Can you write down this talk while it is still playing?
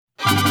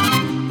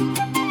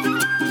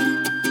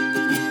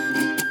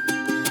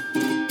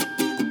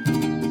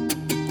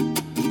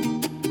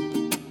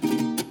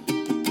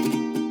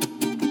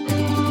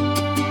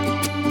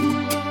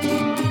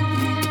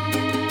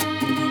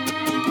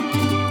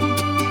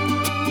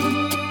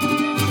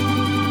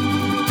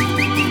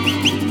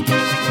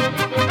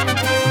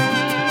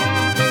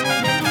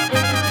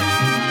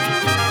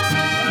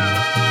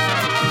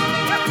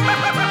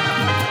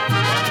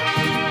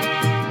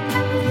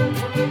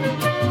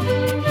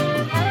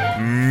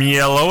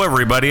Hello,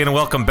 everybody, and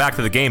welcome back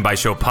to the Game by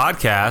Show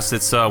podcast.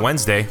 It's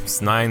Wednesday. It's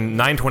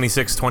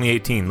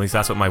 9/26/2018. At least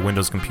that's what my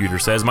Windows computer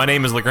says. My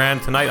name is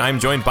Legrand. Tonight, I'm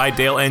joined by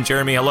Dale and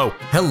Jeremy. Hello.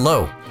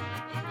 Hello.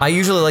 I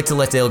usually like to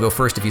let Dale go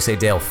first if you say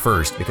Dale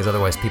first, because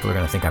otherwise people are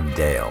going to think I'm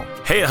Dale.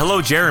 Hey, hello,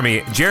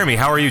 Jeremy. Jeremy,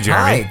 how are you,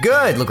 Jeremy? Hi,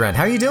 good, Legrand.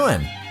 How are you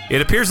doing? It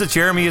appears that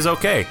Jeremy is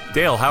okay.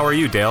 Dale, how are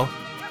you, Dale?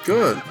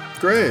 Good.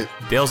 Great.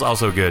 Dale's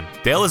also good.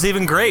 Dale is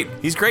even great.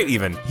 He's great,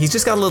 even. He's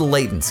just got a little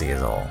latency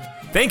is all.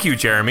 Thank you,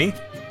 Jeremy.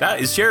 That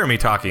is Jeremy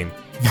talking.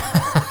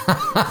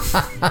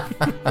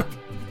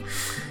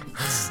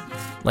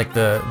 Like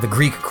the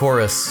Greek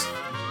chorus.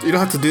 You don't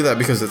have to do that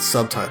because it's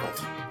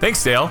subtitled.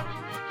 Thanks, Dale,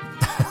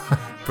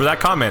 for that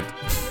comment.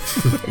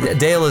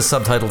 Dale is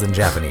subtitled in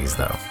Japanese,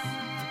 though.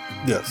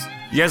 Yes.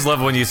 You guys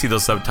love when you see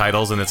those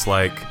subtitles and it's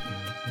like,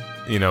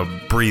 you know,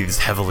 breathes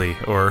heavily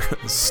or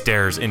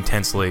stares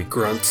intensely.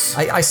 Grunts.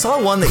 I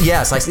saw one that,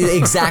 yes, I see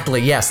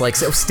exactly, yes, like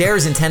so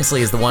stares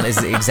intensely is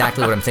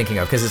exactly what I'm thinking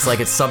of, because it's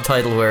like it's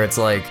subtitled where it's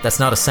like, that's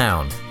not a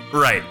sound.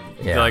 Right.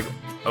 Yeah. You're like,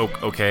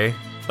 okay.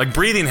 Like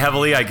breathing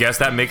heavily, I guess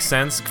that makes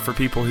sense for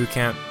people who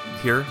can't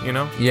hear, you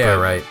know? Yeah,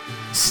 but right.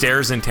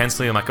 Stares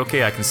intensely, I'm like,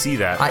 okay, I can see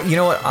that. You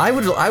know what? I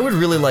would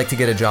really like to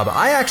get a job.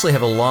 I actually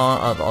have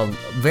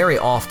very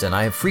often,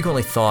 I have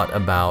frequently thought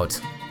about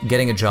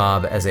getting a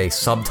job as a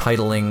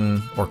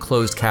subtitling or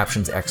closed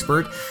captions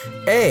expert.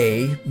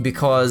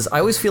 Because I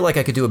always feel like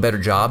I could do a better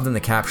job than the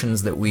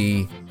captions that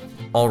we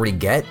already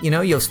get. You know,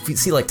 you'll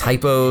see like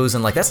typos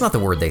and like that's not the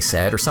word they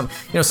said, or some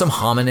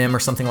homonym or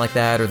something like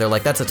that, or they're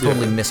like that's a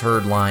totally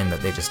misheard line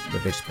that they just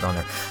put on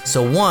there.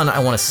 So one, I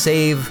want to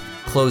save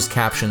closed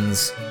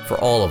captions for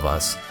all of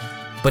us.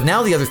 But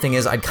now the other thing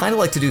is I'd kind of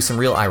like to do some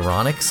real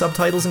ironic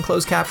subtitles and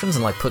closed captions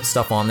and like put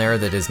stuff on there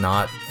that is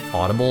not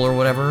audible or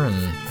whatever, and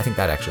I think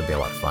that'd actually be a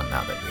lot of fun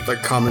now that we...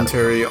 Like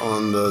commentary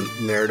on the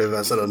narrative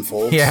as it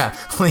unfolds? Yeah,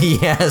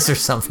 yes, or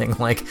something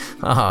like,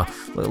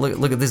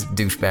 look at this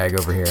douchebag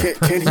over here.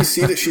 Can't he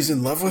see that she's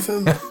in love with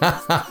him? Like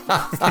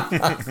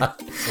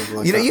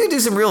you know, you can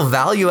do some real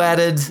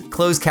value-added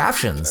closed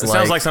captions. It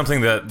sounds like something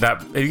that...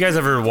 Have you guys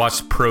ever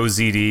watched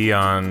ProZD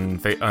on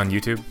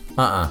YouTube?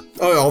 Oh,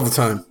 all the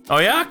time. Oh,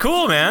 yeah?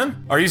 Cool,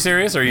 man. Are you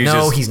serious? Or are you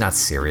No, just... he's not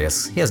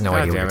serious. He has no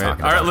idea what you're talking about.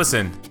 about. All right,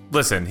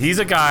 listen. He's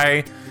a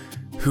guy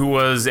who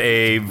was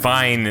a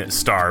Vine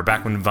star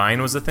back when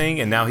Vine was a thing,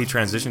 and now he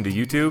transitioned to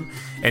YouTube,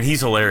 and he's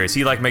hilarious.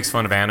 He like makes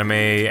fun of anime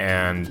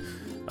and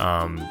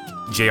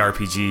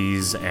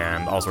JRPGs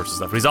and all sorts of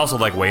stuff. But he's also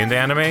like way into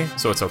anime,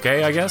 so it's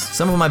okay, I guess.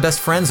 Some of my best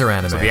friends are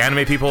anime. So the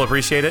anime people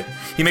appreciate it.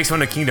 He makes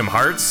fun of Kingdom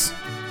Hearts.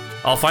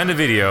 I'll find a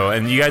video,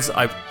 and you guys,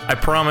 I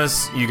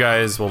promise you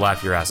guys will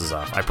laugh your asses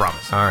off. I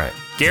promise. All right.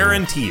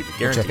 Guaranteed.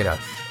 Check it out.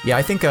 Yeah,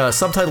 I think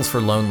subtitles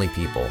for lonely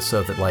people,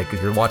 so that like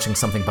if you're watching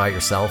something by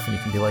yourself and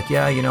you can be like,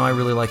 yeah, you know, I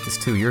really like this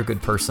too. You're a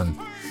good person,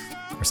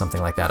 or something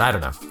like that. I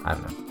don't know.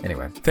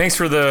 Anyway. Thanks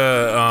for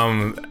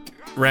the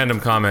random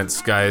comments,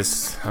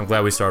 guys. I'm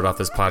glad we started off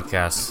this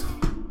podcast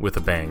with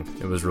a bang.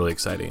 It was really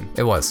exciting.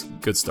 It was.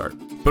 Good start.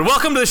 But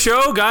welcome to the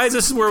show, guys.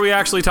 This is where we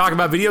actually talk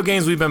about video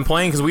games we've been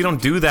playing, because we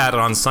don't do that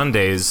on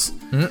Sundays.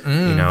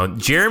 You know,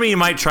 Jeremy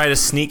might try to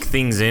sneak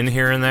things in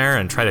here and there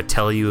and try to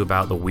tell you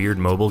about the weird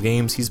mobile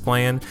games he's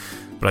playing.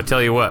 But I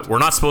tell you what, we're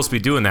not supposed to be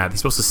doing that. He's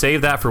supposed to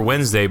save that for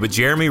Wednesday, but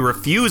Jeremy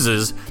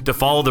refuses to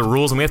follow the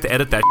rules, and we have to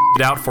edit that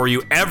out for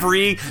you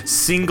every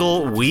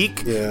single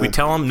week. Yeah. We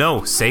tell him,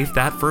 no, save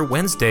that for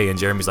Wednesday, and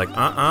Jeremy's like,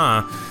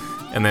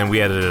 and then we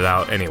edit it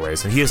out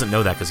anyways. And he doesn't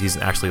know that because he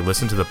doesn't actually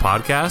listen to the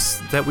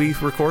podcast that we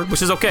record,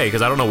 which is okay,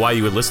 because I don't know why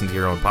you would listen to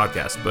your own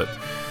podcast, but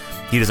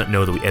he doesn't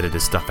know that we edit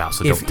his stuff out,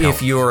 so don't tell him.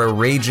 If you're a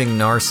raging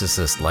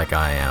narcissist like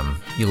I am,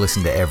 you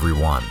listen to every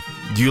one.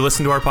 Do you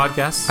listen to our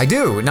podcasts? I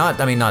do.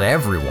 Not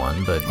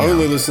everyone, but I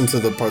only listen to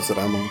the parts that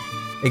I'm on.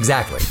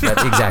 Exactly.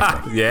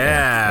 Exactly.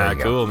 Yeah,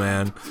 cool,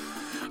 man.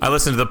 I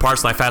listen to the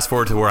parts and I fast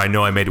forward to where I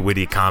know I made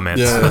witty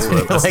comments. Yeah. That's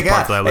the parts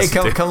that I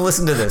listen to. Come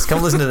listen to this.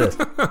 Come listen to this.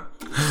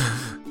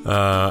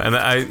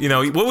 And you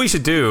know, what we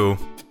should do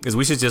is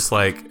we should just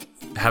like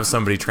have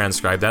somebody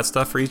transcribe that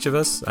stuff for each of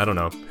us. I don't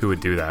know who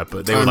would do that,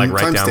 but they would like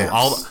write down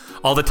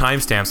all the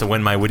timestamps of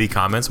when my witty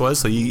comments was,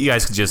 so you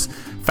guys could just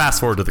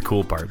fast forward to the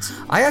cool parts.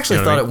 I actually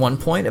thought at one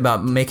point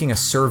about making a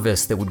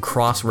service that would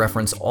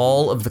cross-reference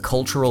all of the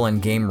cultural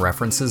and game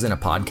references in a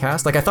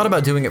podcast. Like I thought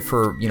about doing it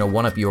for, you know,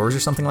 One Up Yours or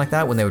something like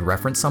that, when they would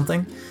reference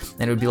something,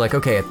 and it would be like,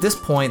 okay, at this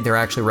point they're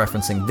actually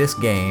referencing this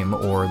game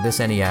or this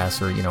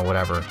NES or, you know,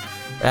 whatever.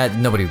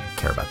 Nobody would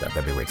care about that.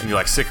 That'd be way too. And you're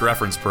like, sick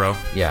reference, bro.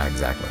 Yeah,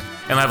 exactly.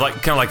 And I've like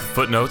kind of like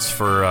footnotes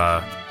for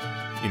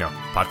you know,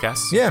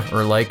 podcasts. Yeah,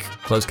 or like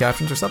closed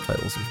captions or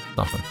subtitles or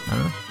something. I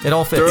don't know. It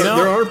all fits.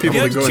 There are people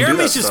that go and do that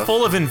Jeremy's just stuff.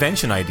 full of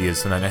invention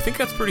ideas tonight. I think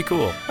that's pretty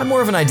cool. I'm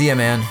more of an idea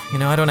man. You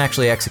know, I don't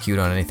actually execute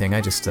on anything. I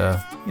just, you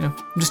know,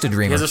 I'm just a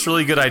dreamer. He has this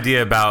really good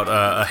idea about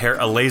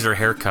a laser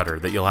hair cutter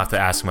that you'll have to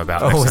ask him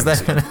about. Oh, was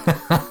next time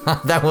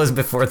that? That was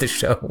before the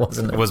show,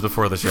 wasn't it? It was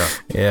before the show.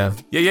 Yeah.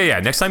 Yeah.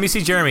 Next time you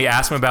see Jeremy,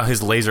 ask him about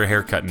his laser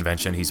haircut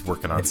invention he's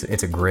working on.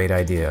 It's a great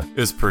idea.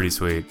 It's pretty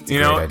sweet.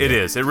 It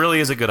is. It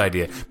really is a good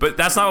idea. But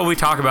that's not what we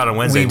talk about on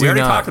Wednesday. We already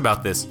talked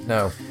about this.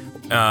 No.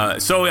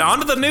 So on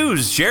to the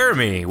news,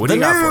 Jeremy. What do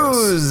you got for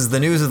us? The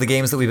news of the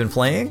games that we've been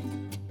playing.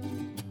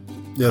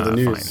 Yeah, the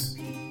news.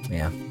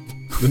 Yeah.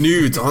 The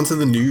nudes. Onto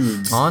the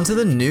nudes. On to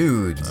the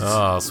nudes.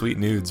 Oh, sweet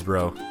nudes,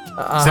 bro.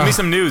 Send me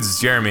some nudes,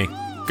 Jeremy.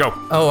 Go.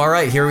 Oh, all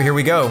right. Here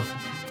we go.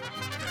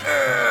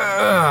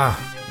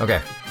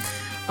 Okay.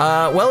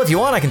 Well, if you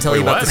want, I can tell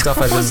you about what? the stuff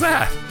What I've been... was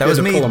that? That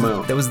was me. pull 'em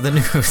out. That was the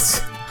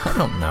news. I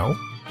don't know.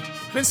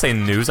 I didn't say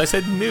news. I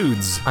said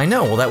nudes. I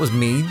know. Well, that was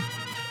me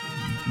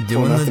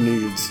doing Not the... the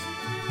nudes.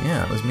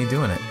 Yeah, it was me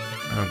doing it.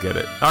 I don't get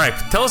it. All right,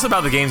 tell us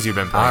about the games you've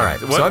been playing. All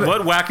right,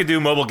 What wackadoo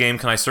mobile game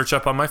can I search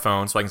up on my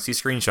phone so I can see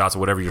screenshots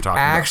of whatever you're talking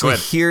Actually,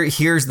 about? Go ahead.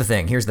 here's the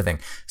thing.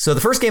 So the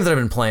first game that I've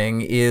been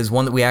playing is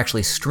one that we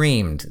actually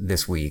streamed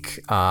this week.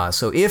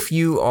 So if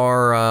you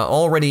are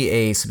already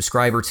a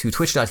subscriber to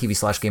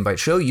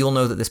twitch.tv/GameBytes you'll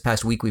know that this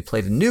past week we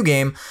played a new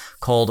game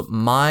called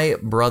My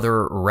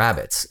Brother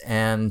Rabbit.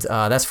 And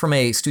that's from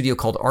a studio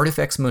called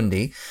Artifex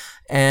Mundi.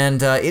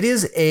 And it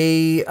is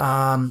a...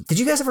 did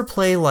you guys ever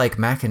play like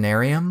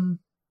Machinarium?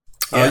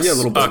 Yes. Yeah, a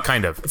little bit.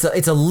 Kind of.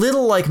 It's a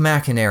little like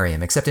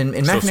Machinarium, except in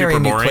So super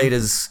Machinarium you boring? played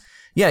as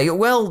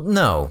well,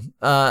 no.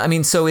 I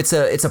mean, so it's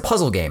a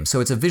puzzle game, so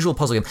it's a visual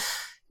puzzle game.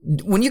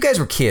 When you guys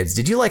were kids,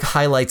 did you like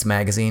Highlights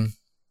magazine?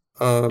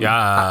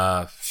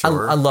 Yeah,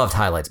 sure. I loved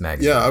Highlights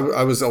magazine. Yeah,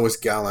 I was always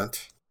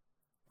gallant.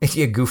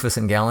 Yeah, Goofus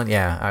and Gallant.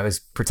 Yeah, I was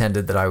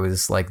pretended that I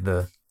was like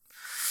the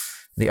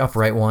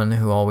upright one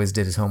who always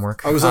did his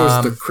homework. I was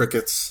always the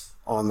crickets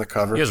on the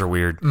cover. You guys are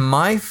weird.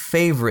 My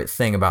favorite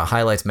thing about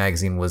Highlights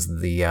magazine was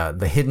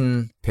the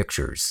hidden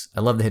pictures.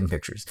 I love the hidden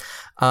pictures.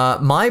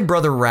 My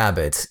Brother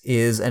Rabbit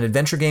is an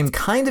adventure game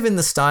kind of in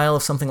the style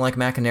of something like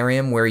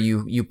Machinarium, where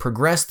you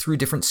progress through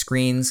different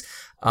screens.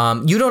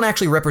 You don't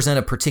actually represent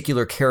a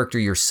particular character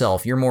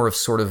yourself. You're more of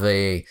sort of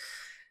a,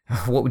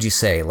 what would you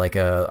say, like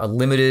a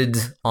limited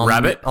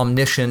Rabbit?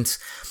 Omniscient.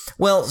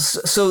 Well,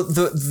 so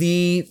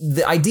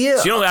the idea...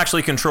 So you don't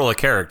actually control a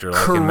character like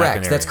in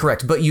Correct, Machinarium. that's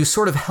correct. But you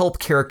sort of help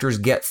characters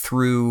get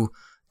through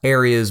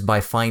areas by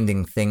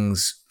finding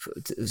things.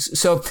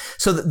 So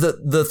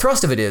the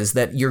thrust of it is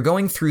that you're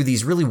going through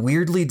these really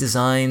weirdly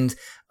designed,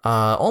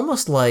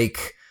 almost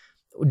like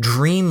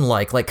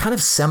dreamlike, like kind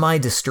of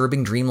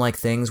semi-disturbing dreamlike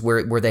things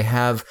where they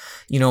have,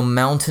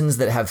 mountains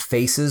that have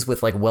faces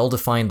with like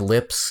well-defined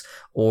lips,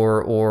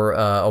 or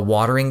a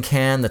watering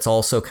can that's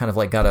also kind of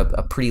like got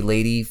a pretty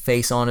lady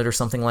face on it or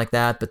something like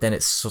that, but then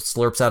it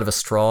slurps out of a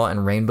straw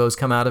and rainbows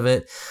come out of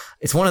it.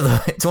 It's one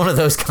of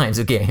those kinds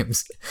of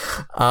games.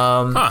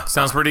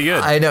 Sounds pretty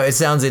good. I know it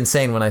sounds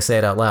insane when I say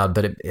it out loud,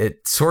 but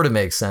it sort of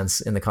makes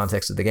sense in the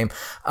context of the game.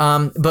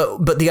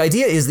 But the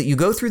idea is that you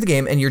go through the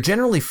game and you're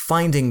generally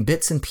finding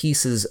bits and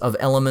pieces of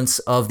elements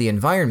of the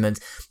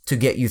environment to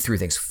get you through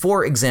things.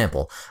 For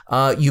example,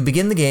 you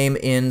begin the game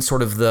in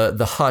sort of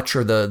the hutch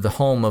or the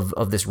home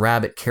of this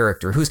rabbit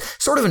character who's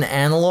sort of an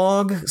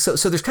analog.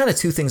 So there's kind of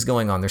two things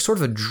going on. There's sort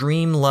of a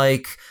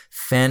dreamlike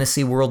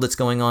fantasy world that's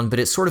going on, but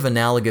it's sort of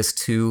analogous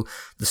to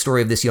the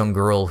story of this young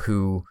girl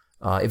who,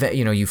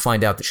 you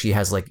find out that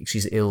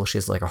she's ill. She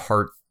has like a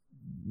heart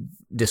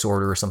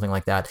disorder or something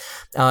like that.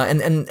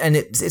 And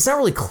it's not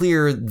really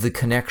clear the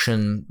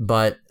connection,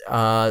 but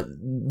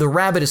the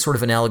rabbit is sort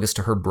of analogous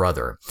to her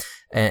brother.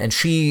 And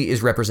she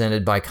is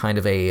represented by kind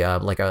of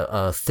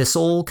a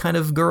thistle kind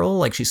of girl,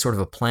 like she's sort of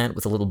a plant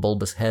with a little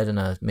bulbous head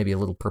and maybe a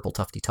little purple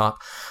tufty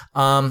top.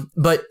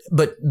 But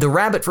the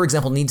rabbit, for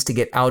example, needs to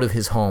get out of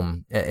his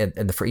home and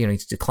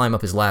needs to climb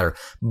up his ladder.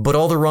 But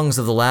all the rungs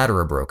of the ladder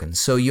are broken,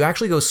 so you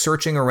actually go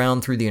searching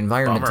around through the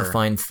environment to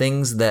find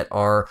things that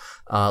are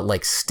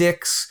like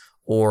sticks,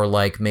 or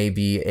like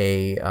maybe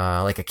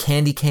a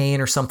candy cane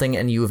or something,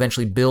 and you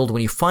eventually build.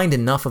 When you find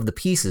enough of the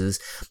pieces,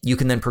 you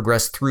can then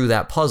progress through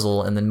that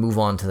puzzle and then move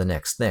on to the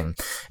next thing.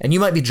 And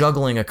you might be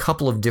juggling a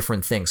couple of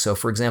different things. So,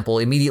 for example,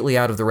 immediately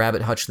out of the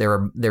rabbit hutch,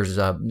 there's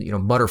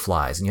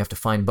butterflies, and you have to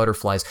find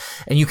butterflies.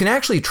 And you can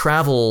actually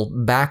travel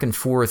back and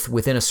forth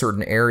within a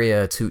certain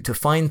area to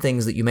find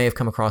things that you may have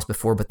come across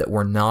before, but that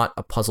were not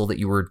a puzzle that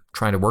you were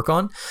trying to work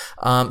on.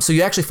 So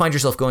you actually find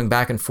yourself going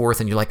back and forth,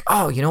 and you're like,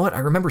 oh, you know what? I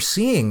remember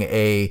seeing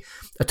a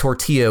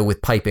tortilla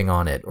with piping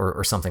on it,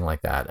 or something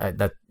like that.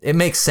 That it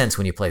makes sense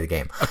when you play the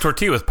game. A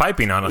tortilla with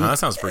piping on it, huh? That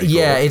sounds pretty cool.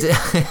 Yeah,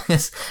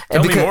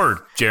 Tell me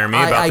more, Jeremy,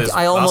 about this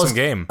awesome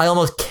game. I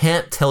almost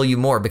can't tell you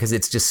more because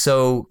it's just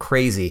so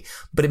crazy,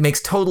 but it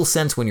makes total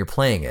sense when you're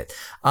playing it.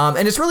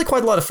 And it's really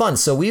quite a lot of fun.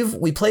 So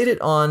we played it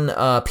on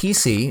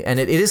PC, and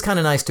it is kind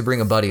of nice to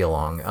bring a buddy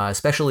along,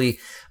 especially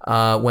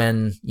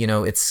when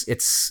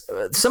it's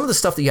some of the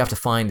stuff that you have to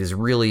find is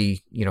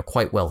really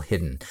quite well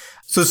hidden.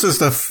 So it's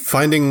just a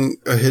finding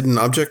a hidden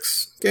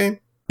objects game?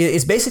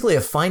 It's basically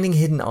a finding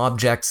hidden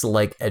objects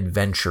like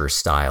adventure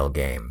style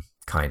game,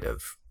 kind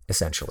of,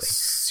 essentially.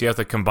 So you have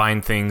to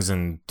combine things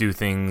and do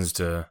things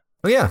to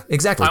Oh yeah,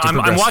 exactly.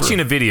 I'm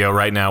watching a video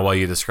right now while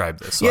you describe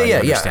this. So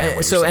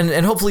yeah. So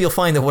and hopefully you'll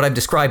find that what I've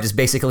described is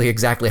basically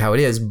exactly how it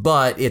is,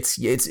 but it's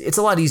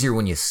a lot easier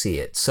when you see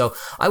it. So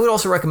I would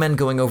also recommend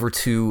going over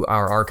to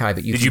our archive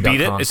at YouTube.com. Did you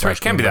beat it?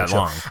 It can't be that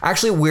long.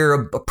 Actually,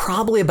 we're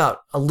probably about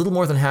a little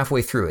more than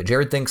halfway through it.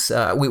 Jared thinks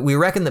we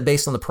reckon that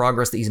based on the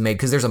progress that he's made,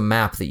 because there's a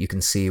map that you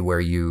can see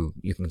where you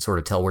can sort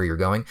of tell where you're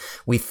going.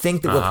 We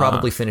think that we'll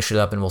probably finish it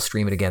up and we'll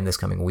stream it again this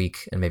coming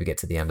week and maybe get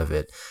to the end of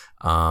it.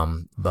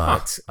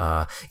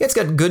 It's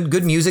got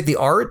good music. The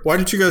art. Why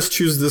did you guys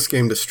choose this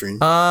game to stream?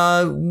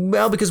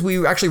 Well, because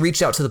we actually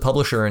reached out to the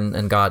publisher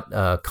and got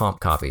a comp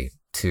copy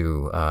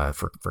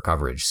for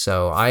coverage.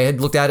 So I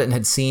had looked at it and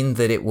had seen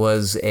that it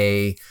was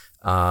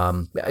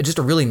just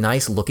a really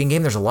nice looking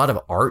game. There's a lot of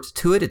art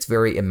to it. It's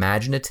very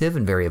imaginative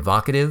and very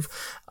evocative.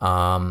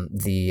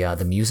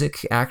 The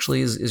music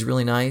actually is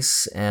really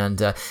nice,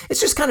 and it's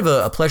just kind of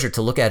a pleasure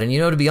to look at. And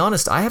to be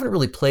honest, I haven't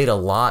really played a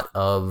lot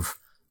of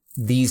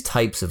these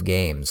types of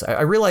games.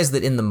 I realize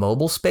that in the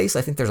mobile space,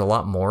 I think there's a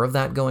lot more of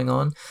that going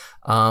on.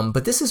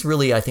 But this is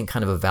really, I think,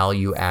 kind of a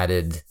value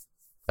added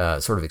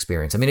sort of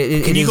experience. I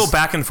mean, can you go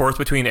back and forth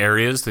between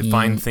areas to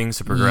find things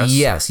to progress?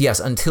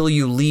 Yes, until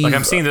you leave. Like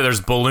I'm seeing that there's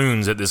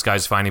balloons that this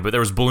guy's finding, but there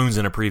was balloons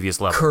in a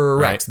previous level.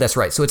 Correct, right? That's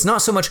right. So it's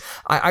not so much.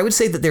 I would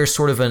say that there's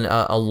sort of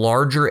a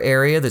larger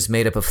area that's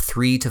made up of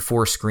 3 to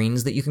 4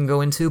 screens that you can go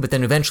into, but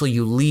then eventually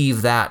you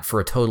leave that for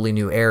a totally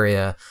new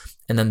area.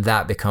 And then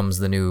that becomes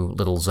the new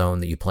little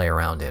zone that you play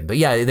around in. But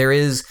yeah,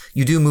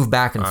 you do move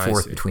back and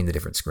forth between the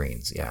different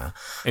screens. Yeah.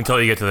 Until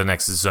you get to the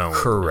next zone.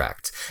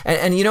 Correct.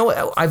 And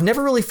I've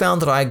never really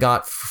found that I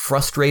got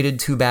frustrated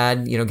too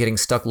bad, getting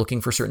stuck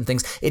looking for certain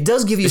things. It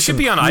does give you some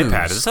clues. It should be on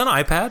iPad. Is this on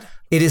iPad?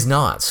 It is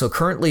not. So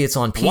currently it's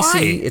on PC.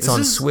 Why? It's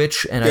on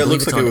Switch. And it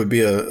looks like it would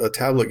be a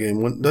tablet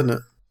game, doesn't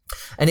it?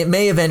 And it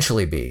may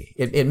eventually be.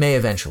 It may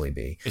eventually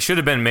be. It should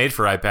have been made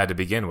for iPad to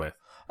begin with.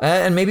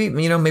 And maybe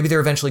they're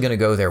eventually going to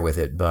go there with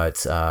it,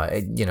 but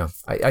I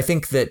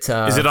think that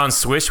is it on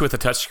Switch with a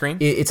touchscreen?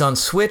 It's on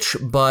Switch,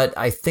 but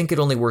I think it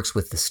only works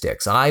with the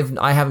sticks. I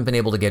haven't been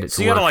able to get it to work.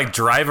 So you got to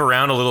drive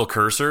around a little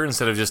cursor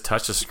instead of just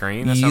touch the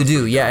screen. You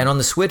do, yeah. And on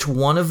the Switch,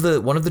 one of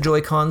the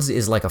Joy-Cons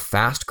is like a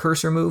fast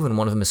cursor move, and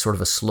one of them is sort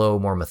of a slow,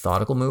 more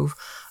methodical move.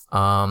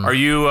 Are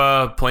you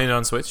playing it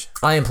on Switch?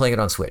 I am playing it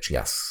on Switch.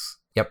 Yes.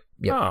 Yep.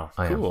 Oh,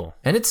 cool.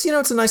 And it's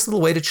it's a nice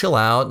little way to chill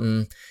out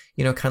and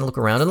kind of look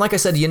around. And like I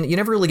said, you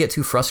never really get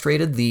too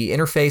frustrated. The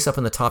interface up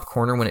in the top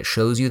corner, when it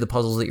shows you the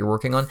puzzles that you're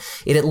working on,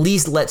 it at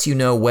least lets you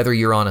know whether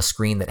you're on a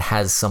screen that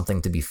has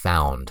something to be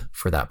found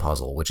for that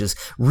puzzle, which is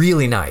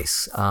really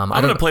nice. I'm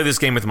going to play this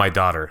game with my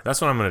daughter.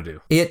 That's what I'm going to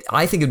do.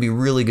 I think it'd be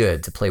really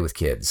good to play with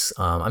kids.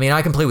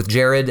 I can play with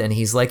Jared, and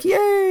he's like,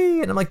 yay!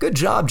 And I'm like, good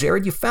job,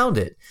 Jared, you found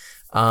it.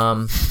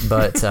 You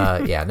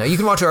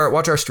can watch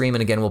our stream,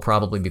 and again, we'll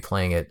probably be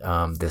playing it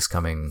this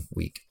coming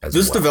week as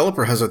well. This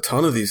developer has a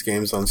ton of these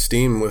games on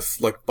Steam with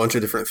like a bunch of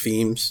different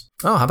themes.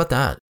 Oh, how about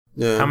that?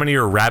 Yeah. How many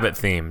are rabbit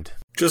themed?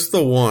 Just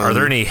the one. Are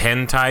there any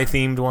hentai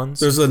themed ones?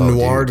 There's a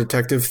noir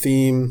detective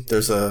theme.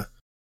 There's a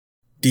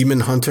demon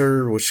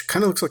hunter, which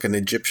kind of looks like an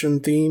Egyptian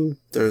theme.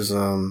 There's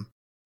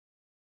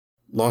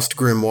Lost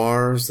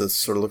Grimoires that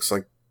sort of looks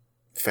like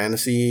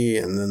fantasy,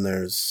 and then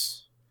there's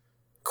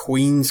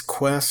Queen's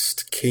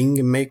Quest,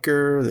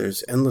 Kingmaker,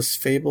 there's Endless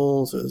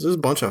Fables, there's a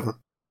bunch of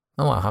them.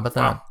 Oh wow, how about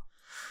that? Wow.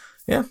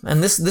 Yeah,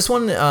 and this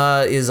one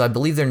is, I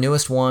believe, their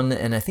newest one,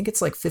 and I think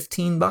it's like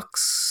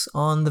 $15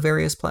 on the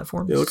various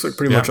platforms. Yeah, it looks like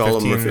pretty much all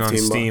of them are 15 on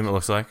Steam, bucks. it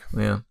looks like.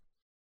 Yeah.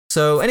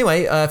 So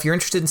anyway, if you're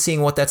interested in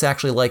seeing what that's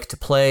actually like to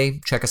play,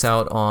 check us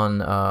out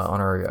on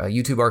our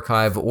YouTube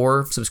archive,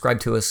 or subscribe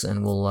to us,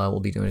 and we'll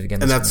be doing it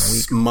again. And this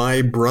that's week.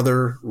 My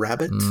Brother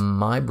Rabbit.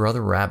 My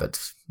Brother Rabbit.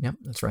 Yep,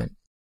 that's right.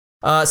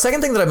 Second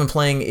thing that I've been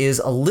playing is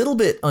a little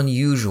bit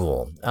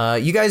unusual.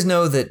 You guys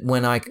know that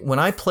when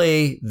I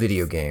play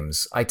video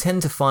games, I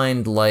tend to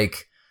find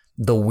like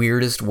the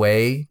weirdest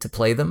way to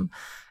play them,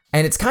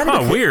 and it's kind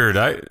of weird.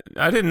 I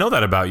didn't know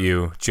that about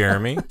you,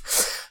 Jeremy.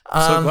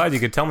 So glad you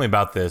could tell me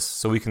about this,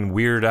 so we can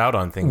weird out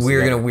on things.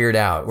 We're gonna weird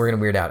out.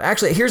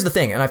 Actually, here's the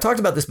thing, and I've talked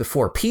about this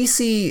before.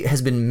 PC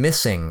has been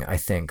missing, I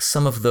think,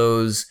 some of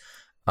those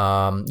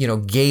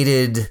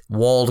gated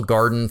walled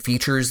garden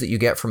features that you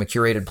get from a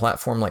curated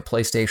platform like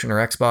PlayStation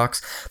or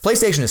Xbox.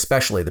 PlayStation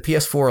especially. The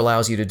PS4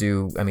 allows you to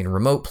do,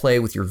 remote play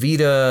with your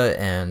Vita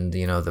and,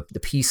 the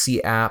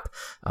PC app.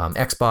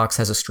 Xbox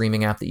has a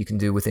streaming app that you can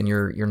do within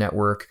your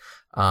network.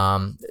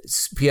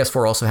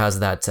 PS4 also has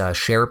that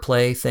share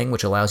play thing,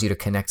 which allows you to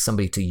connect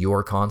somebody to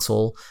your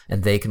console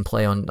and they can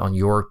play on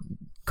your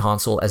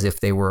console as if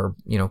they were,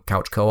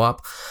 couch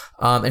co-op.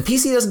 And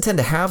PC doesn't tend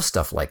to have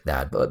stuff like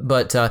that.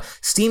 But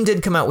Steam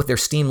did come out with their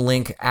Steam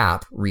Link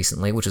app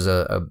recently, which is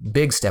a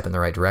big step in the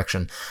right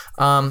direction.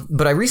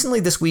 But I recently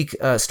this week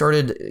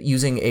started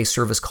using a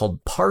service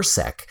called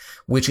Parsec,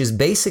 which is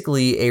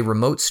basically a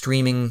remote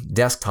streaming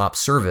desktop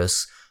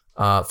service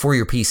for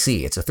your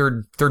PC. It's a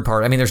third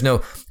party. There's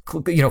no,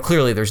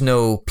 clearly there's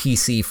no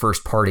PC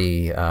first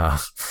party, I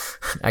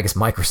guess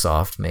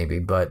Microsoft maybe,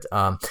 but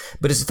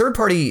it's a third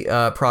party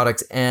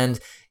product, and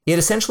It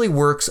essentially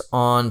works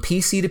on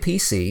PC to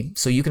PC,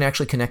 so you can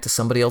actually connect to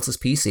somebody else's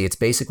PC. It's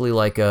basically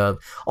like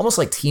almost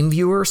like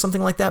TeamViewer or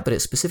something like that, but it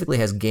specifically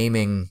has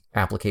gaming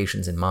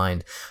applications in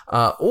mind.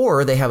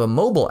 Or they have a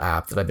mobile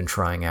app that I've been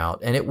trying out,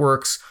 and it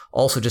works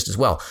also just as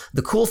well.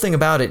 The cool thing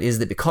about it is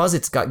that because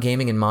it's got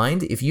gaming in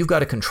mind, if you've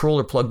got a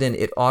controller plugged in,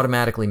 it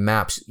automatically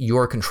maps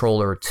your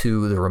controller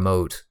to the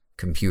remote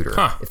computer,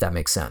 if that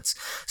makes sense.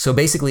 So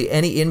basically,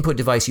 any input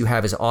device you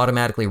have is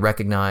automatically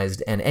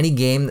recognized, and any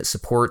game that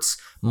supports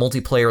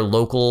multiplayer,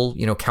 local,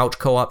 couch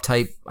co-op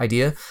type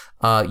idea,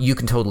 you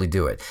can totally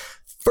do it.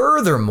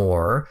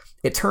 Furthermore,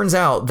 it turns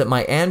out that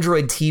my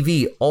Android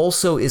TV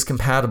also is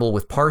compatible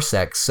with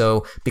Parsec.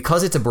 So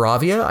because it's a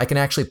Bravia, I can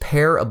actually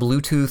pair a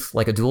Bluetooth,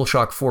 like a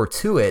DualShock 4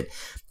 to it.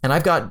 And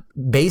I've got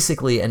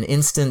basically an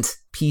instant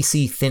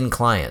PC thin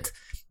client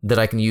that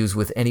I can use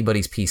with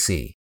anybody's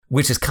PC,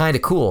 which is kind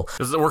of cool.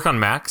 Does it work on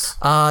Macs?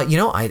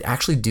 I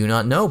actually do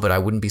not know, but I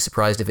wouldn't be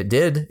surprised if it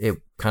did. It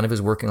kind of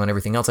is working on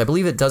everything else. I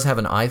believe it does have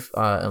an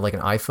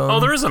iPhone. Oh,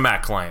 there is a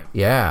Mac client.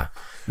 Yeah.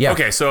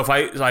 Okay, so if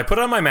I put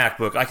it on my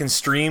MacBook, I can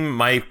stream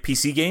my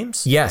PC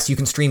games? Yes, you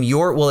can stream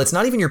it's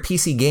not even your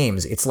PC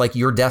games. It's like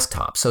your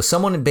desktop. So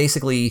someone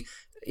basically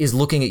is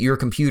looking at your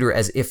computer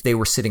as if they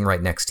were sitting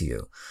right next to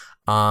you.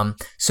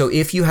 So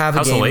if you have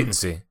a game... How's the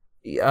latency?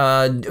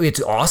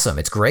 It's awesome.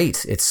 It's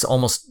great. It's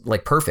almost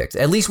like perfect,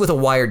 at least with a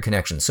wired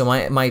connection. So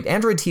my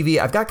Android TV,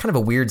 I've got kind of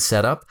a weird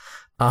setup,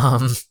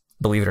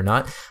 believe it or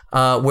not,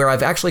 where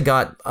I've actually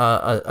got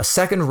a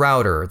second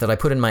router that I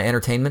put in my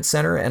entertainment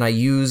center, and I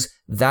use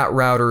that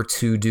router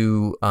to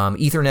do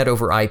Ethernet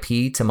over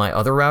IP to my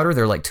other router.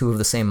 They're like two of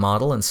the same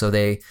model, and so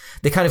they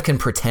kind of can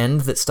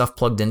pretend that stuff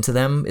plugged into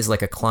them is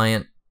like a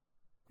client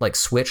like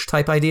switch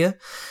type idea.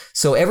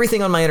 So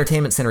everything on my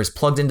entertainment center is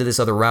plugged into this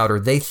other router.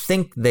 They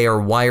think they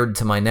are wired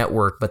to my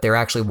network, but they're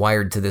actually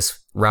wired to this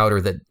router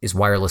that is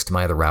wireless to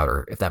my other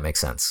router, if that makes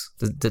sense.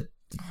 Does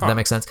that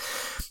make sense?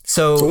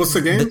 So what's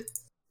the game?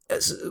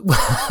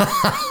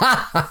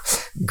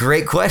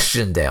 Great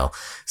question, Dale.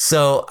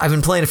 So I've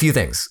been playing a few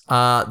things.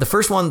 The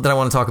first one that I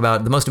want to talk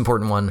about, the most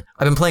important one,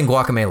 I've been playing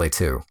Guacamelee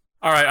 2.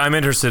 All right, I'm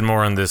interested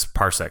more in this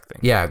Parsec thing.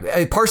 Yeah,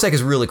 Parsec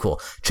is really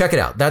cool. Check it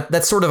out.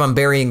 That's sort of, I'm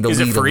burying the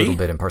lead a little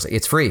bit in Parsec.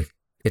 It's free.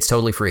 It's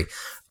totally free.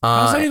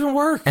 How does that even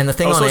work? And the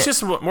thing so it's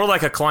just more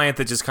like a client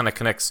that just kind of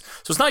connects.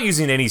 So it's not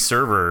using any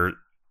server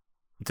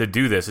to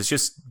do this. It's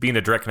just being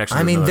a direct connection.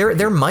 I mean,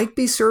 there might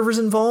be servers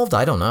involved.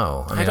 I don't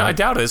know. I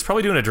doubt it. It's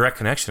probably doing a direct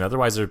connection.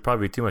 Otherwise, there'd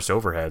probably be too much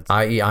overhead.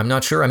 I'm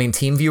not sure. I mean,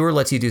 TeamViewer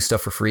lets you do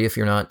stuff for free if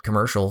you're not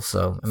commercial.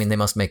 So, I mean, they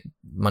must make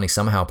money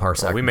somehow,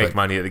 Parsec. Well, we make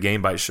money at the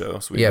Game Bytes show.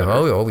 So we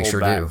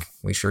sure do.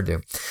 We sure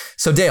do.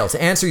 So, Dale, to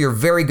answer your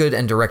very good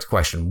and direct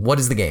question, what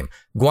is the game?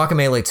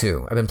 Guacamelee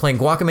 2. I've been playing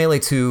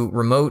Guacamelee 2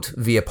 remote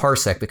via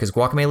Parsec because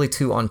Guacamelee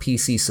 2 on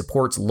PC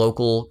supports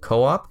local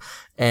co-op.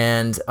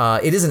 And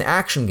it is an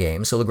action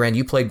game. So, Legrand,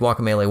 you played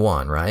Guacamelee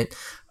 1, right?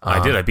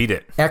 I did. I beat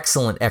it.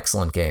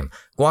 Excellent game.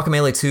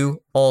 Guacamelee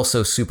 2,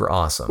 also super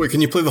awesome. Wait,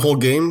 can you play the whole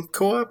game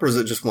co-op, or is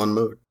it just one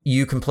mode?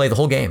 You can play the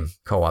whole game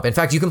co-op. In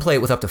fact, you can play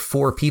it with up to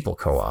 4 people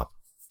co-op.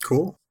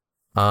 Cool.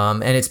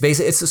 And it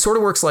sort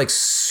of works like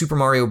Super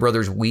Mario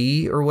Brothers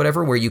Wii or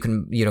whatever, where you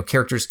can,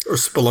 characters or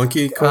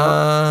Spelunky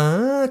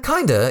co-op.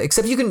 Kinda,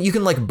 except you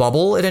can like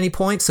bubble at any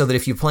point, so that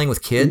if you're playing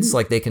with kids,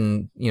 like they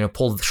can,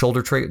 pull the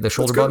shoulder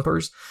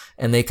bumpers,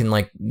 and they can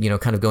like,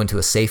 kind of go into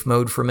a safe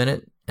mode for a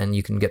minute, and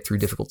you can get through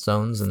difficult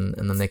zones, and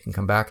then they can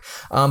come back.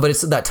 But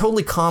it's that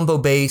totally combo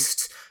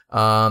based,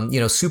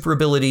 super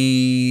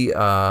ability,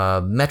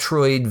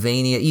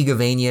 Metroidvania,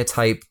 Egavania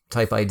type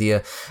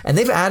idea. And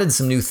they've added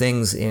some new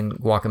things in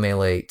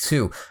Guacamelee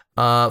 2.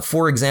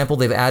 For example,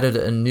 they've added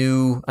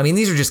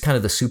these are just kind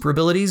of the super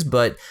abilities,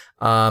 but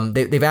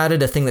they've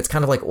added a thing that's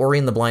kind of like Ori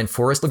and the Blind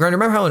Forest. Legrand,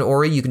 remember how in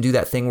Ori you can do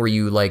that thing where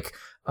you like,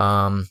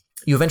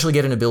 you eventually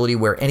get an ability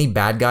where any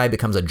bad guy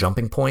becomes a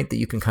jumping point that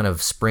you can kind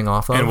of spring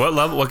off of. And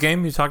what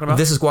game are you talking about?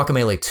 This is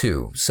Guacamelee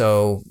 2.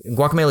 So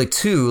Guacamelee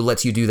 2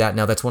 lets you do that.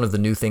 Now that's one of the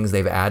new things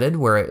they've added,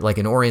 where like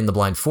in Ori and the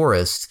Blind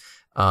Forest,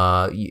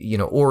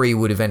 Ori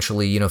would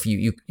eventually,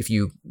 if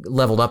you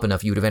leveled up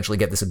enough, you would eventually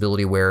get this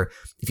ability where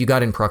if you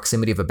got in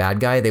proximity of a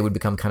bad guy, they would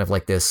become kind of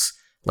like this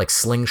like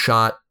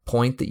slingshot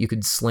point that you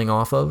could sling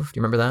off of. Do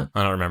you remember that?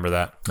 I don't remember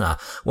that.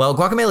 Well,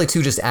 Guacamelee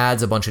 2 just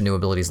adds a bunch of new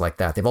abilities like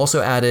that. They've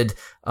also added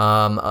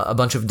a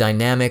bunch of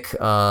dynamic,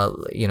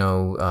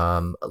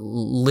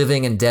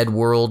 living and dead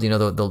world,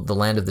 the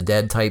land of the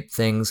dead type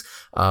things,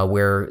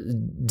 where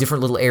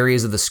different little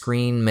areas of the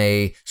screen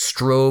may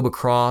strobe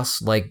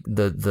across like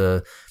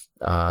the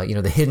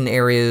hidden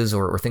areas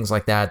or things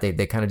like that.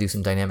 They kind of do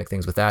some dynamic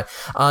things with that.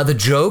 The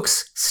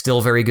jokes,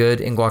 still very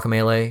good in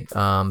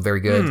Guacamelee. Very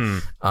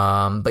good.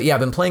 But yeah, I've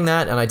been playing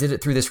that, and I did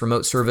it through this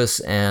remote service,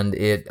 and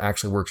it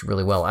actually works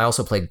really well. I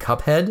also played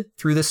Cuphead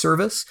through this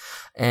service,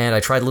 and I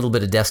tried a little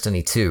bit of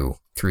Destiny 2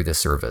 through this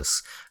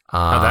service.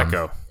 How'd that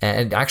go?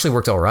 And it actually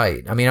worked all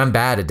right. I mean, I'm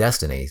bad at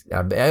Destiny.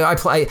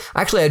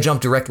 I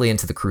jumped directly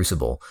into the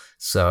Crucible.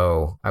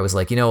 So I was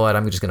like, you know what?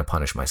 I'm just going to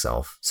punish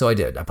myself. So I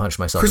did. I punished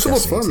myself.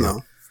 Crucible's fun,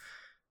 though.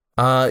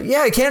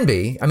 Yeah, it can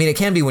be. I mean, it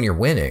can be when you're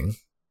winning.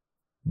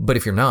 But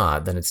if you're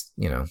not, then it's,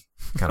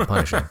 kind of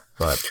punishing.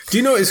 But do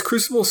you know, is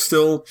Crucible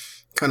still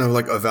kind of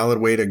like a valid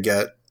way to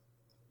get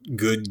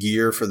good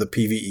gear for the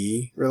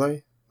PvE,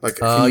 really? Like,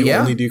 can you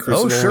only do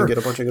Crucible and get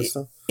a bunch of good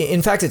stuff?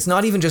 In fact, it's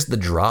not even just the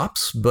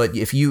drops, but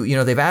if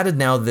they've added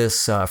now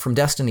this, from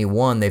Destiny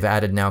 1, they've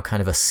added now kind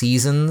of a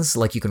seasons,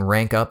 like you can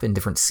rank up in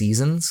different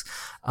seasons.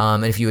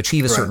 And if you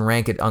achieve a certain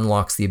rank, it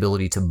unlocks the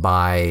ability to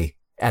buy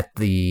at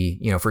the,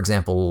 for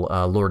example,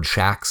 Lord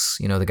Shax,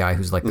 the guy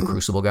who's like the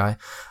Crucible guy.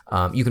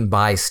 You can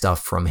buy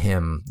stuff from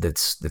him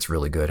that's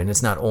really good. And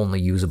it's not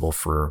only usable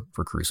for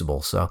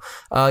Crucible. So,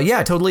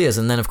 it totally is.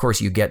 And then, of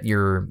course, you get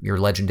your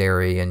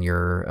legendary and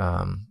your,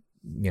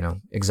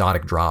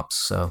 exotic drops.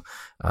 So,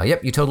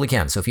 you totally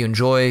can. So if you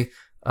enjoy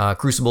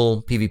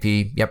Crucible,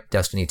 PvP,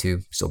 Destiny 2,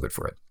 still good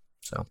for it.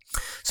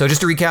 So just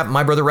to recap,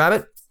 My Brother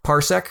Rabbit,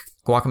 Parsec,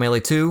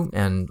 Guacamelee 2,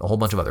 and a whole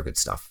bunch of other good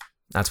stuff.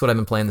 That's what I've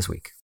been playing this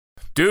week.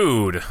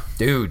 Dudes.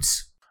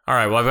 All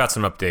right, well, I've got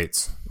some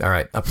updates. All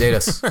right, update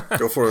us.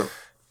 Go for it.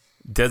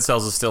 Dead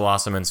Cells is still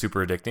awesome and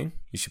super addicting.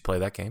 You should play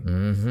that game.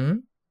 Mm-hmm.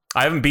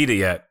 I haven't beat it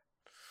yet.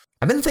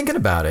 I've been thinking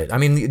about it. I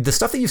mean, the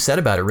stuff that you've said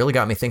about it really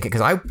got me thinking,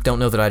 because I don't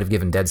know that I'd have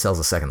given Dead Cells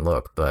a second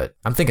look, but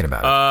I'm thinking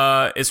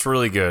about it. It's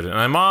really good, and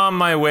I'm on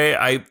my way.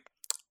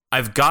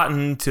 I've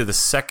gotten to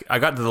I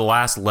got to the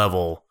last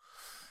level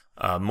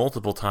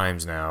multiple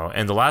times now,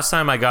 and the last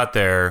time I got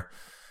there,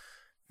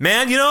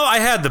 man, I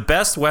had the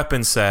best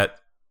weapon set.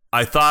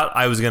 I thought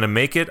I was going to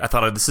make it. I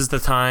thought, this is the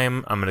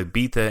time. I'm going to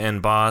beat the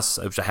end boss,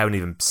 which I haven't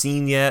even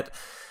seen yet.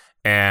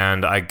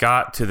 And I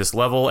got to this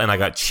level, and I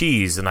got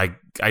cheese, and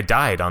I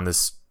died on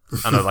this,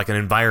 like an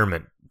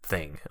environment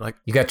thing. Like,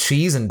 you got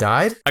cheese and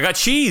died? I got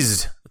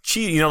cheesed.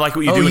 Cheese, like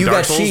what you do in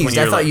Dark Souls. You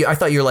got cheesed. I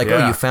thought you were like,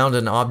 you found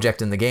an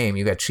object in the game.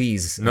 You got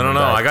cheese. No.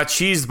 I got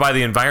cheesed by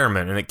the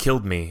environment, and it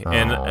killed me. Oh.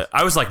 And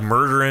I was like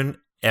murdering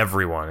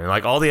everyone, and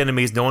like all the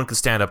enemies, no one could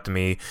stand up to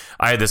me.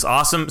 I had this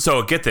awesome.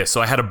 So get this.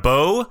 So I had a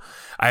bow.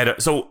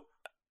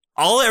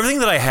 Everything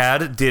that I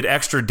had did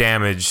extra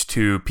damage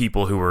to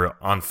people who were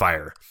on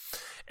fire.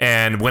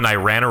 And when I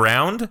ran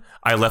around,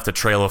 I left a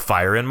trail of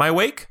fire in my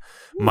wake.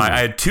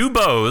 I had two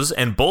bows,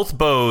 and both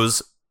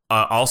bows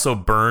also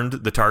burned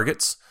the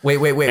targets. Wait.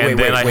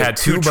 Then I had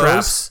two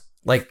traps.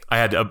 Like I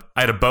had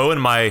a bow on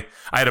my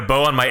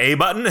A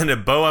button and a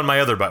bow on my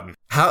other button.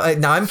 How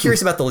now? I'm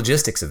curious about the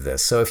logistics of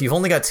this. So if you've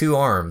only got two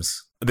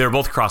arms, they're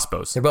both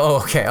crossbows.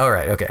 Okay, all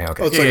right, okay. Oh,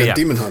 it's like a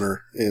demon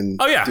hunter in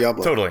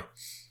Diablo. Totally.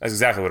 That's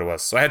exactly what it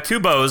was. So I had two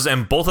bows,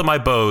 and both of my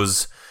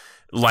bows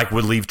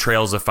would leave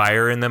trails of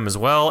fire in them as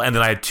well. And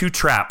then I had two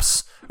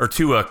traps or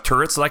two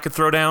turrets that I could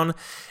throw down,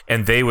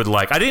 and they would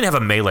I didn't have a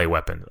melee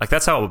weapon. Like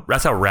that's how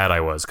rad I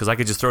was, because I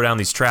could just throw down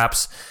these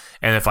traps.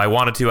 And if I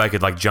wanted to, I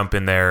could jump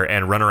in there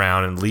and run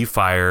around and leave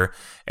fire.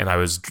 And I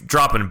was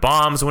dropping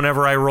bombs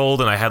whenever I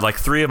rolled. And I had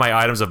 3 of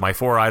my items of my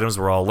 4 items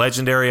were all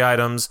legendary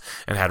items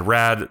and had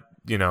rad,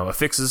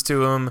 affixes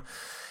to them.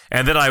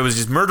 And then I was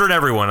just murdering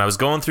everyone. I was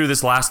going through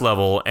this last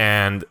level,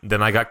 and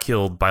then I got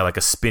killed by a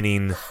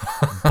spinning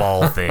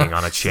ball thing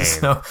on a chain.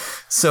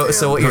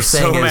 So what you're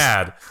saying is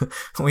mad.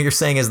 What you're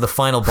saying is the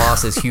final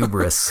boss is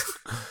Hubris.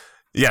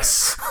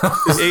 Yes,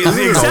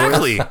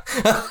 exactly.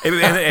 And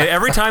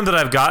every time that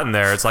I've gotten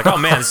there, it's like, oh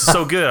man, this is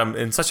so good. I'm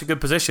in such a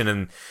good position,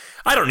 and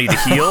I don't need to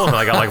heal. And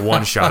I got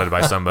one-shotted by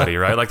somebody,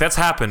 right? That's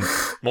happened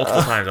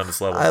multiple times on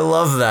this level. I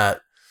love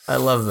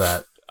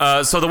that.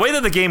 So the way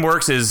that the game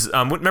works is,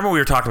 remember we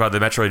were talking about the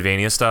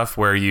Metroidvania stuff,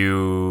 where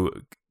you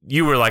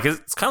were like,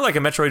 it's kind of like a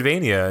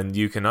Metroidvania, and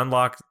you can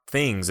unlock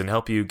things and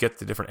help you get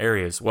to different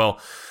areas. Well,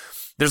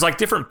 there's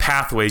different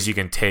pathways you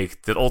can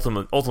take that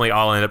ultimately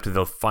all end up to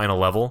the final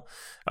level.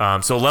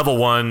 So level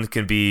 1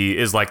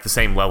 is the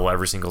same level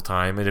every single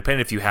time, and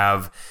depending if you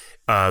have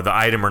the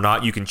item or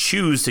not, you can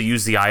choose to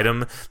use the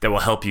item that will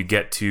help you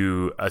get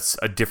to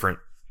a different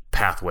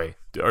pathway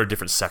or a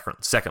different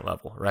second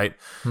level, right?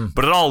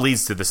 But it all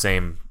leads to the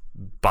same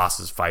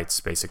bosses fights,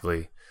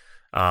 basically.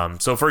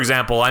 So for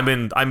example, I'm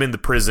in the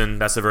prison.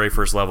 That's the very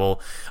first level.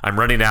 I'm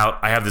running out.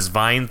 I have this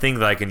vine thing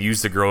that I can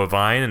use to grow a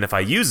vine, and if I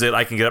use it,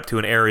 I can get up to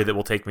an area that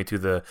will take me to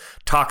the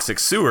toxic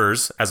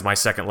sewers as my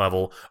second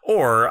level,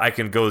 or I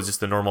can go just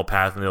the normal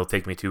path and it'll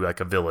take me to a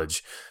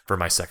village for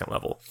my second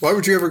level. Why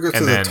would you ever go to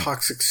the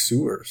toxic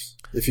sewers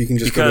if you can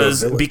just go to a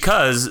village?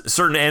 Because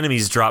certain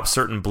enemies drop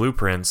certain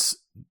blueprints,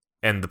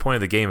 and the point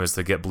of the game is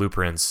to get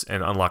blueprints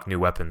and unlock new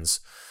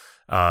weapons.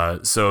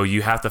 So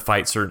you have to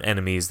fight certain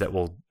enemies that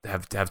will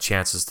have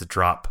chances to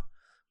drop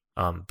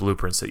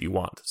blueprints that you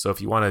want. So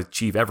if you want to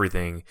achieve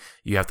everything,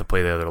 you have to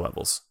play the other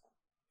levels.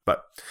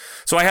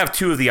 So I have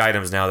 2 of the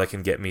items now that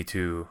can get me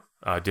to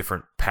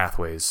different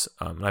pathways.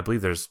 And I believe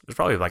there's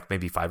probably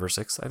maybe 5 or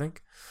 6, I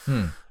think.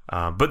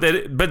 But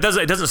it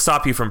doesn't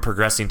stop you from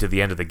progressing to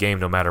the end of the game,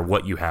 no matter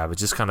what you have. It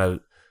just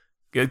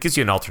it gives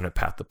you an alternate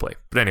path to play.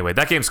 But anyway,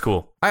 that game's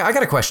cool. I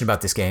got a question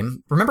about this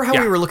game. Remember how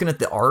we were looking at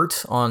the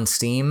art on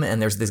Steam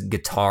and there's this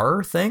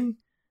guitar thing?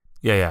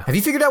 Yeah. Have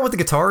you figured out what the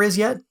guitar is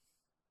yet?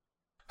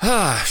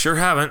 Sure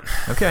haven't.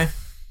 Okay.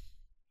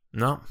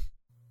 No.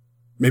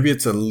 Maybe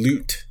it's a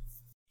lute.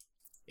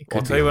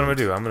 I'll tell you what I'm going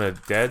to do. I'm going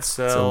to Dead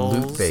Cells.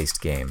 It's a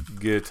loot-based game.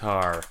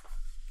 Guitar.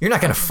 You're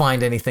not going to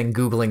find anything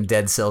Googling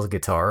Dead Cells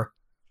guitar.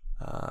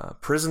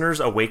 Prisoners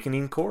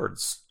Awakening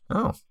Chords.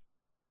 Oh.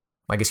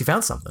 I guess you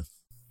found something.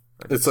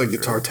 It's like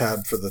Guitar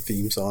Tab for the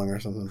theme song or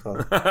something.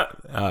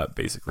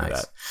 Basically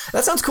Nice. that.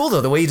 That sounds cool,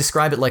 though, the way you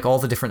describe it, like all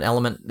the different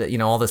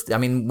all this. I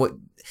mean, what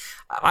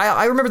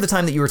I remember the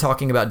time that you were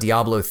talking about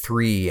Diablo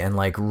 3 and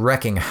like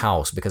wrecking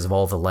house because of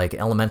all the like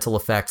elemental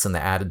effects and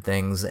the added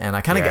things, and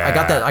I got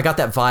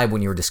that vibe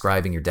when you were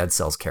describing your Dead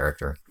Cells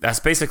character. That's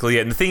basically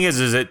it. And the thing is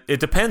it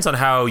depends on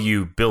how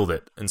you build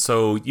it. And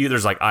so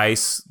there's like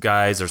ice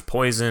guys, there's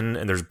poison,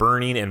 and there's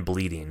burning and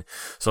bleeding.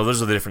 So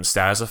those are the different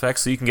status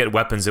effects. So you can get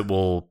weapons that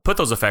will put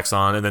those effects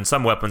on, and then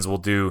some weapons will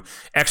do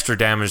extra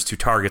damage to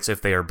targets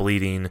if they are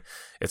bleeding,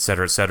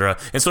 etc., etc.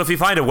 And so if you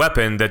find a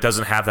weapon that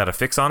doesn't have that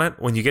affix on it,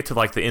 when you get to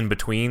like the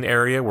in-between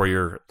area where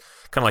you're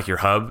kind of like your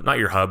hub, not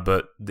your hub,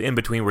 but the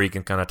in-between where you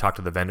can kind of talk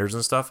to the vendors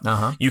and stuff,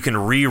 you can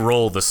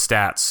re-roll the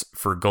stats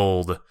for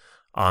gold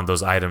on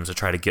those items to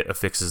try to get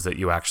affixes that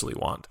you actually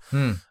want.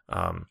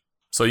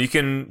 So you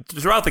can,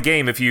 throughout the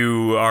game, if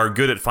you are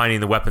good at finding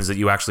the weapons that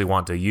you actually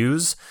want to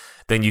use,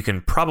 then you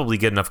can probably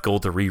get enough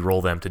gold to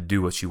re-roll them to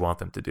do what you want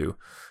them to do.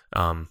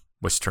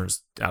 Which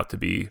turns out to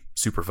be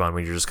super fun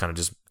when you're just kind of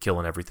just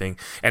killing everything.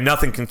 And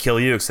nothing can kill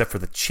you except for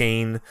the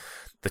chain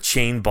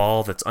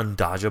ball that's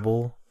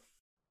undodgeable.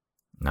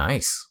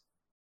 Nice.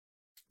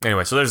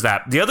 Anyway, so there's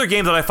that. The other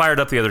game that I fired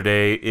up the other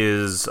day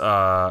is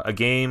a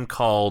game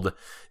called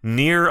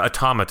Nier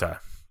Automata.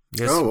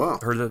 You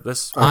guys heard of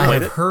this?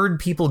 I've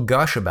heard people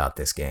gush about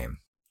this game.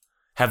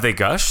 Have they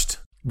gushed?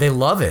 They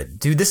love it.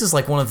 Dude, this is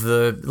like one of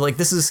the, like,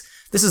 this is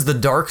the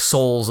Dark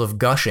Souls of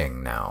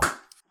gushing now.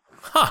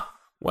 Huh.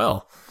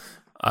 Well,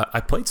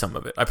 I played some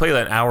of it. I played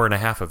an hour and a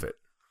half of it,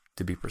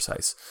 to be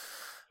precise.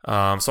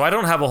 So I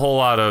don't have a whole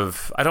lot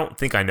of... I don't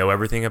think I know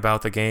everything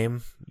about the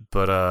game,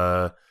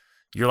 but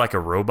you're like a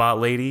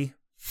robot lady,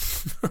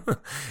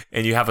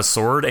 and you have a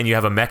sword, and you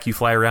have a mech you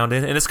fly around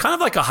in, and it's kind of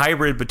like a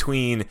hybrid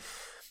between...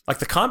 Like,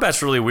 the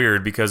combat's really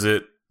weird, because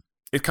it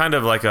kind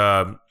of like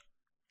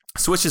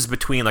switches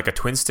between like a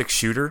twin-stick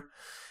shooter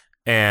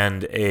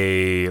and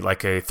a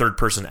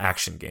third-person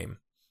action game.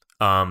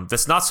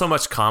 That's not so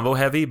much combo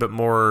heavy, but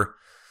more...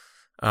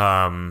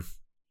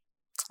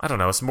 I don't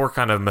know. It's more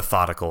kind of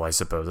methodical, I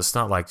suppose. It's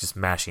not like just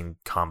mashing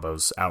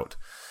combos out.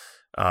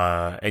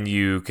 And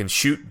you can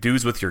shoot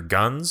dudes with your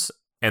guns,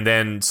 and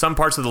then some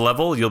parts of the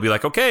level you'll be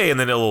like, okay, and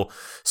then it'll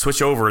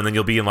switch over, and then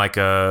you'll be in like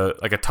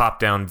a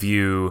top-down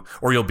view,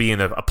 or you'll be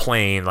in a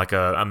plane, like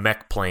a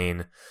mech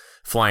plane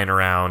flying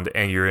around,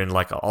 and you're in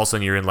like all of a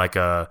sudden you're in like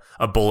a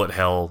bullet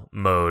hell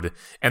mode,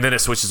 and then it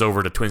switches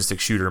over to twin-stick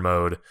shooter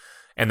mode.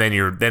 And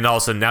then all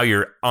of a sudden now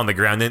you're on the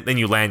ground. Then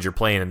you land your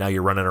plane, and now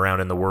you're running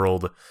around in the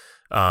world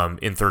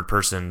in third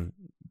person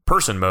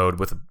mode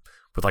with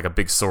like a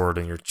big sword,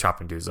 and you're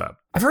chopping dudes up.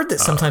 I've heard that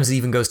sometimes it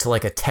even goes to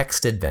like a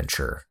text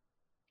adventure.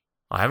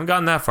 I haven't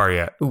gotten that far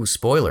yet. Ooh,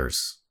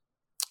 spoilers.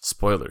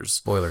 So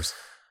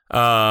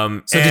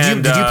did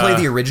you play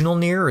the original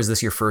Nier, or is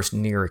this your first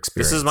Nier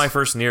experience? This is my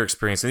first Nier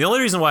experience, and the only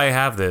reason why I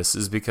have this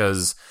is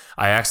because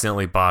I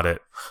accidentally bought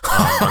it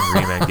on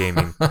Rayman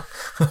Gaming.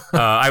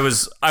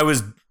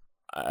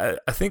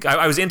 I think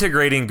I was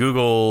integrating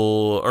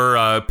Google or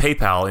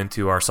PayPal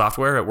into our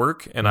software at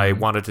work, and I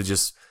wanted to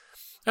just,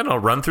 I don't know,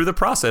 run through the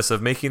process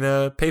of making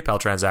a PayPal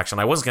transaction.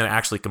 I wasn't going to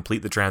actually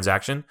complete the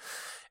transaction,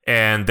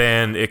 and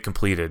then it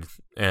completed,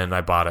 and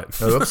I bought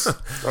it. Oops.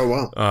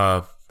 Oh,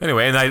 wow.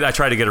 Anyway, and I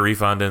tried to get a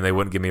refund, and they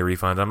wouldn't give me a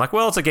refund. I'm like,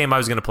 well, it's a game I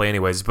was going to play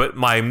anyways. But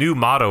my new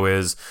motto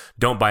is,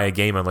 don't buy a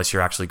game unless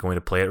you're actually going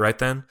to play it right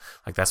then.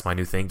 Like, that's my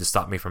new thing to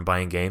stop me from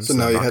buying games. So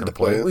now you had to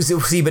play it.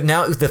 See, but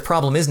now the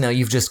problem is now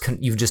you've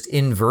just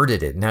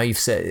inverted it. Now you've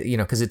said,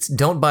 because it's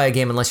don't buy a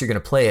game unless you're going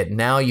to play it.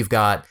 Now you've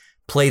got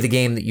play the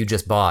game that you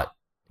just bought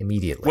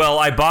immediately. Well,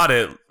 I bought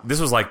it. This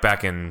was like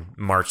back in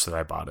March that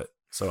I bought it.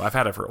 So I've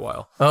had it for a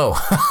while. Oh,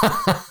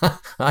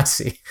 I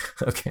see.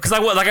 Okay. Because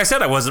like I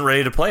said, I wasn't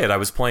ready to play it. I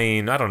was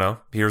playing, I don't know,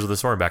 Heroes of the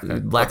Storm back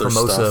then.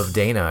 Lacrimosa of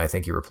Dana, I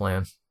think you were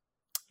playing.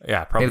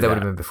 Yeah, probably. Maybe that would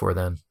have been before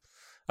then.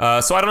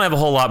 So I don't have a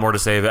whole lot more to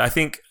say. But are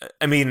you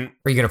going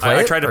to play it?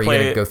 I tried to play it.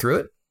 Are you going to go through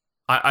it?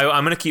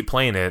 I'm going to keep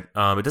playing it.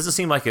 It doesn't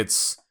seem like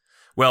it's...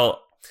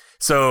 Well,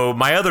 so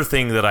my other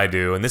thing that I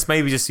do, and this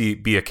may just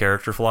be a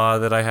character flaw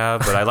that I have,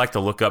 but I like to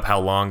look up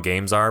how long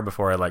games are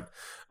before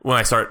when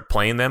I start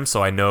playing them,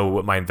 so I know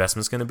what my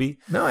investment's going to be.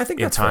 No, I think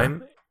that's time.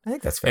 Fair. I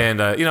think that's fair.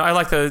 And I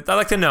like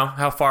to know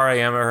how far I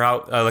am, or how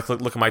I like to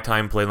look at my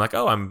time playing. Like,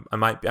 oh, I'm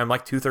like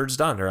 2/3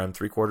 done, or I'm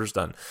 3/4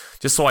 done,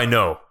 just so I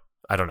know.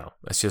 I don't know.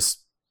 It's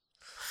just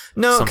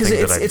because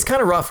it's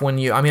kind of rough when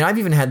you. I mean, I've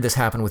even had this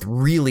happen with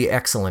really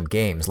excellent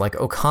games, like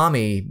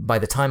Okami. By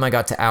the time I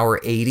got to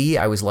hour 80,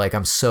 I was like,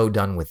 I'm so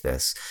done with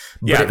this.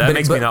 That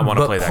makes me not want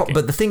to play that game.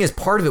 But the thing is,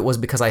 part of it was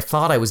because I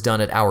thought I was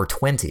done at hour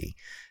 20.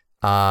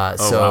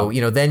 So,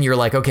 wow. Then you're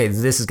like, okay,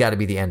 this has got to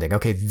be the ending.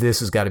 Okay, this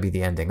has got to be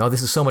the ending. Oh,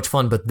 this is so much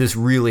fun, but this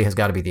really has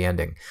got to be the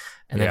ending.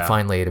 And then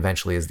finally, it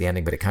eventually is the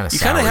ending, but it kind of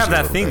sours you. You kind of have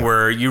that thing bit.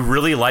 Where you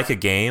really like a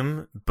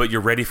game, but you're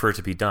ready for it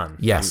to be done.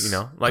 Yes.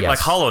 Like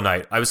Hollow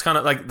Knight. I was kind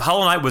of like,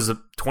 Hollow Knight was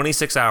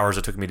 26 hours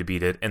it took me to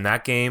beat it. And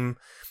that game,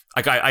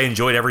 like I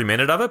enjoyed every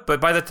minute of it, but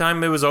by the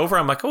time it was over,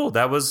 I'm like, oh,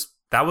 that was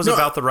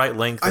about the right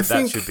length that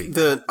should be. I think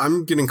that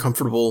I'm getting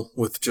comfortable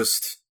with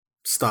just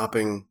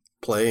stopping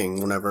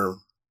playing whenever,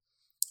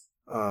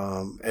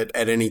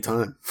 at any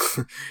time.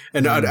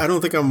 And I don't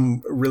think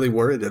I'm really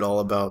worried at all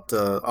about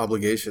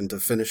obligation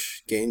to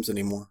finish games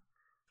anymore.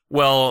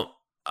 Well,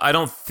 I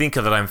don't think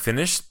that I'm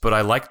finished, but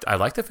I like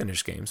to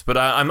finish games. But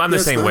I'm the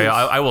same way.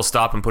 I will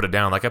stop and put it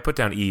down. Like I put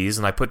down Ys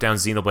and I put down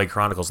Xenoblade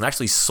Chronicles and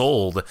actually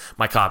sold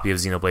my copy of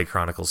Xenoblade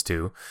Chronicles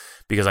 2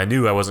 because I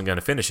knew I wasn't going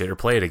to finish it or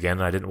play it again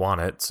and I didn't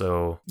want it.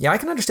 So yeah, I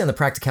can understand the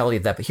practicality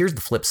of that, but here's the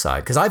flip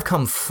side, because I've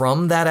come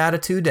from that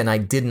attitude and I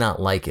did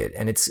not like it.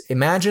 And it's,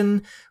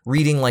 imagine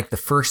reading like the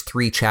first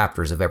 3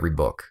 chapters of every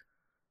book,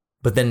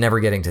 but then never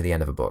getting to the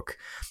end of a book.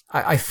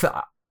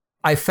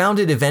 I found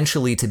it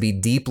eventually to be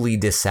deeply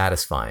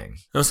dissatisfying.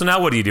 So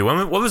now what do you do?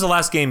 What was the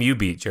last game you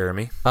beat,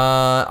 Jeremy?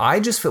 What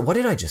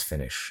did I just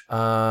finish?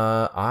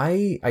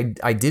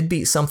 I did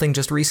beat something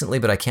just recently,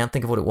 but I can't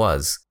think of what it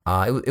was.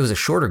 It was a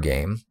shorter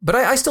game, but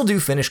I still do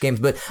finish games.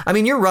 But I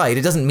mean, you're right.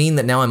 It doesn't mean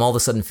that now I'm all of a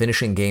sudden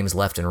finishing games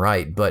left and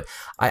right. But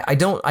I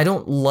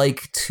don't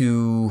like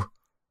to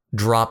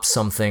drop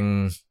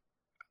something.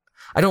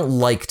 I don't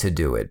like to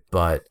do it,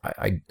 but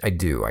I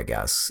do, I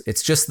guess.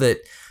 It's just that.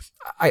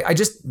 I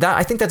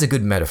think that's a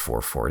good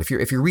metaphor for it.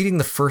 If you're reading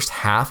the first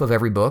half of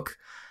every book,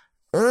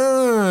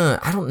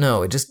 I don't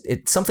know.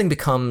 Something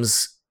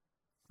becomes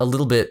a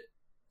little bit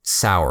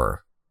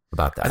sour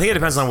about that. I think it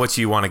depends on what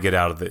you want to get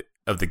out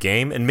of the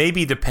game, and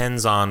maybe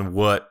depends on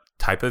what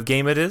type of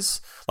game it is.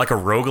 Like a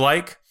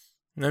roguelike,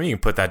 I mean, you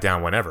can put that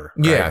down whenever.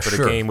 Right? Yeah, but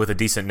sure. a game with a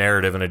decent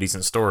narrative and a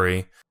decent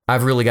story.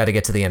 I've really got to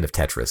get to the end of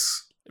Tetris.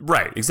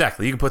 Right,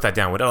 exactly. You can put that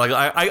down. Like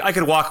I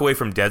could walk away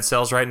from Dead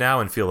Cells right now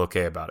and feel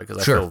okay about it because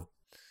I feel.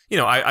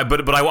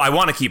 But I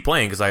want to keep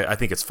playing because I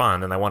think it's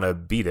fun and I want to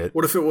beat it.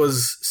 What if it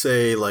was,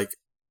 say, like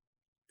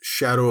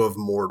Shadow of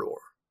Mordor?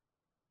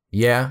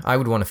 Yeah, I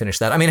would want to finish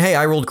that. I mean, hey,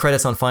 I rolled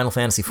credits on Final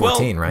Fantasy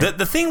 14, right?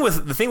 The thing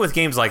with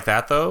games like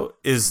that though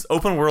is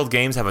open world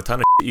games have a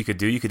ton of shit you could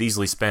do. You could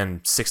easily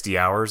spend 60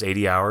 hours,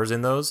 80 hours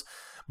in those.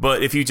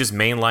 But if you just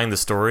mainline the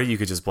story, you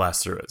could just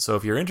blast through it. So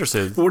if you're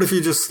interested, what if you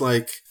just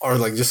are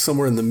just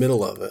somewhere in the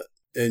middle of it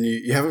and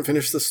you haven't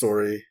finished the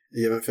story,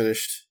 you haven't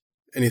finished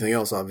anything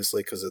else,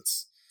 obviously, because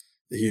it's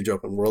the huge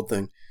open world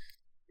thing.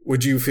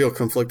 Would you feel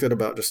conflicted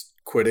about just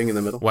quitting in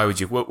the middle? Why would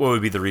you? What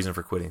would be the reason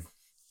for quitting?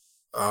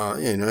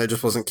 It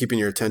just wasn't keeping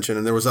your attention,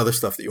 and there was other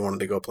stuff that you wanted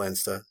to go play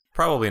instead.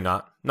 Probably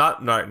not.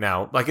 Not right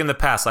now. Like in the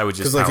past, I would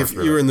just because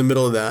if you were in the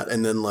middle of that,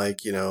 and then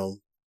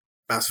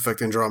Mass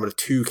Effect Andromeda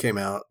 2 came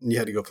out, and you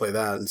had to go play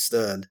that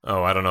instead.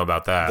 Oh, I don't know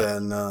about that.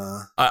 Then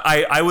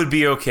I would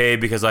be okay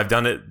because I've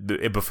done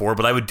it before,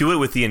 but I would do it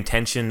with the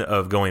intention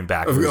of going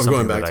back. Of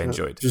going back that to I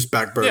enjoyed. Just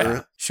back burner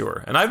it.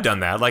 Sure. And I've done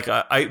that. Like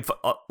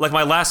like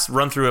my last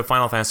run through of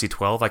Final Fantasy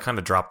 12, I kind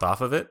of dropped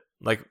off of it,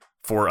 like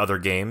for other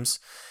games.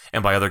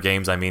 And by other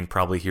games, I mean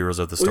probably Heroes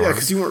of the Storm. Well, yeah,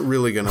 because you weren't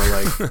really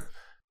gonna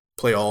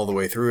play all the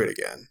way through it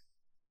again.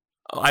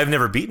 I've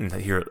never beaten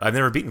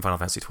Final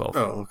Fantasy 12.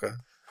 Oh, okay.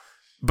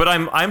 But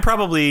I'm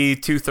probably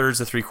 2/3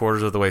 to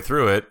 3/4 of the way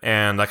through it,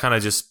 and I kind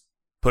of just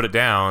put it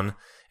down,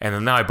 and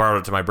then now I borrowed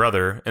it to my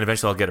brother, and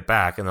eventually I'll get it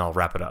back, and then I'll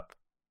wrap it up.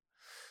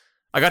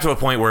 I got to a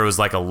point where it was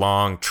like a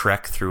long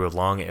trek through a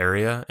long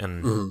area,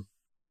 and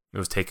it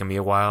was taking me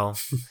a while,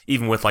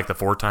 even with like the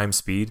 4 times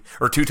speed,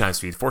 or 2 times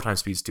speed. 4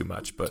 times speed's too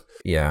much, but...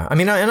 Yeah, I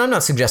mean, and I'm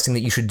not suggesting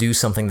that you should do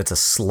something that's a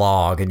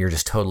slog and you're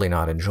just totally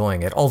not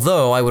enjoying it.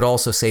 Although, I would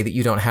also say that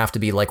you don't have to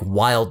be like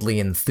wildly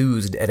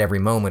enthused at every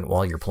moment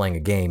while you're playing a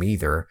game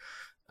either.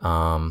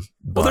 Well,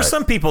 there's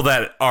some people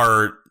that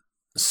are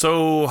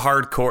so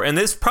hardcore, and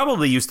this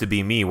probably used to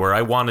be me, where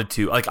I wanted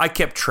to, I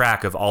kept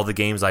track of all the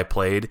games I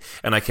played,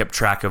 and I kept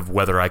track of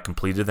whether I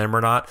completed them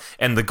or not,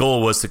 and the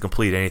goal was to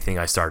complete anything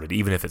I started,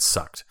 even if it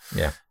sucked.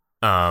 Yeah.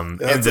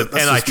 And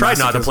I tried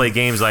not to play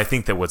games I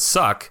think that would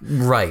suck.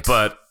 Right.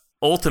 But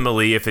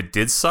ultimately, if it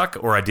did suck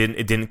or it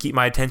didn't keep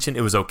my attention,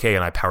 it was okay,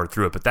 and I powered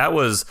through it. But that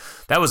was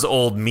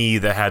old me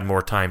that had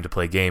more time to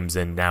play games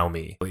than now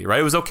me. Right?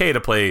 It was okay to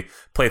play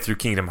through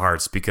Kingdom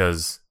Hearts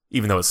because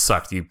even though it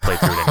sucked, you played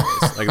through it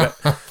anyways.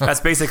 Like that's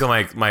basically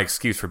my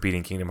excuse for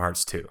beating Kingdom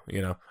Hearts 2.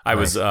 I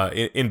was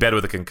in bed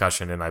with a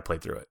concussion and I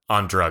played through it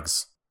on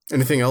drugs.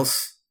 Anything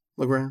else,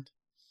 LeGrand?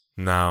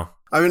 No.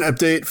 I have an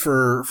update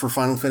for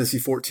Final Fantasy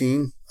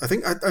 14. I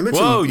think I mentioned.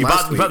 Whoa, you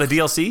bought the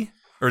DLC?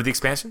 Or the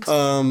expansions?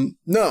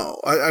 No,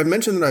 I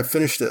mentioned that I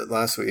finished it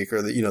last week,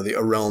 or the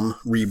A Realm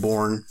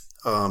Reborn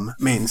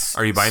main.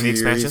 Are you buying the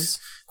expansions?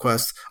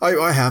 Quest?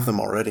 I have them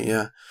already.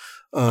 Yeah.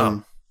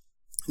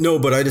 No,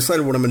 but I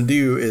decided what I'm going to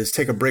do is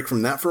take a break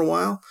from that for a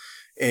while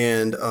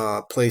and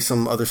play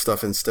some other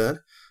stuff instead.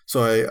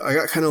 So I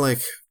got kind of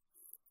like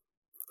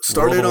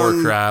started World of on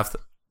Warcraft.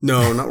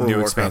 No, not World of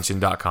Warcraft.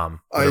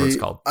 Newexpansion.com, whatever it's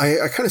called.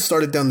 I kind of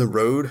started down the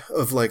road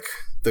of like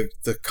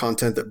the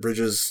content that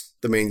bridges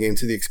the main game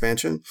to the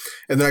expansion.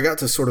 And then I got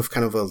to sort of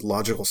kind of a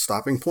logical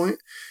stopping point.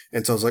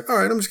 And so I was like, all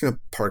right, I'm just going to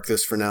park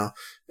this for now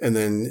and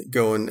then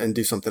go and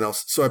do something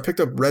else. So I picked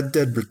up Red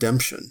Dead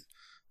Redemption.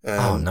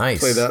 And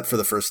nice. Play that for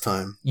the first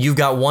time. You've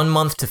got 1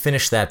 month to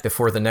finish that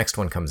before the next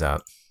one comes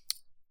out.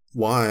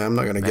 Why? I'm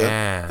not going to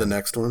get the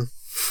next one.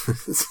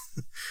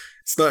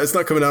 It's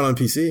not coming out on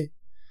PC.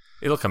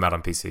 It'll come out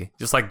on PC.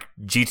 Just like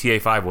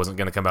GTA 5 wasn't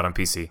going to come out on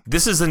PC.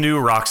 This is the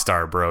new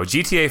Rockstar, bro.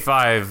 GTA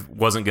 5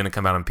 wasn't going to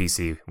come out on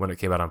PC when it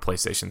came out on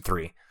PlayStation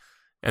 3.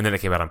 And then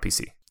it came out on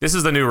PC. This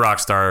is the new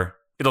Rockstar.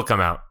 It'll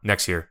come out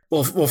next year.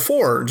 Well,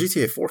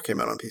 GTA 4 came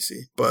out on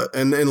PC,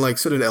 and like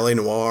so did LA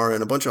Noire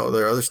and a bunch of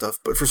other stuff.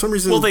 But for some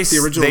reason,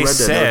 the original Red Dead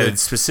said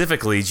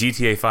specifically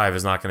GTA 5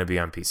 is not going to be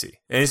on PC,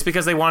 and it's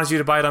because they wanted you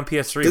to buy it on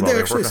PS3 while they were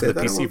working on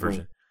the PC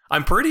version.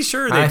 I'm pretty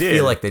sure they did. I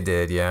feel like they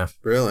did, yeah.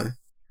 Really?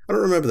 I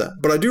don't remember that,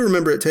 but I do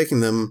remember it taking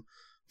them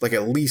like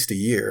at least a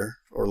year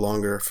or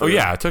longer.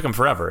 It took them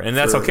forever, and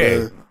that's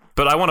okay.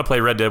 But I want to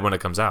play Red Dead when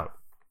it comes out,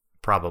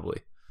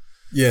 probably.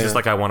 Yeah. Just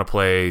like I want to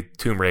play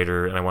Tomb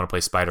Raider and I want to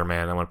play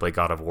Spider-Man, I want to play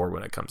God of War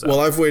when it comes out. Well,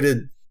 I've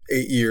waited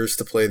 8 years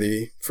to play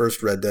the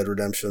first Red Dead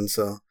Redemption,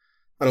 so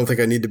I don't think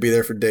I need to be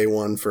there for day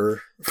one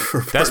for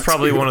That's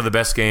probably one of the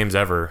best games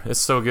ever. It's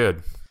so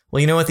good.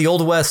 Well, you know what? The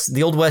Old West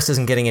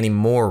isn't getting any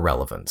more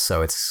relevant,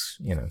 so it's,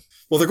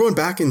 Well, they're going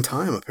back in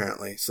time,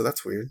 apparently, so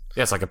that's weird.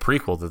 Yeah, it's like a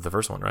prequel to the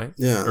first one, right?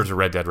 Yeah. Or to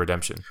Red Dead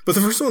Redemption. But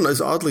the first one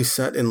is oddly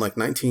set in like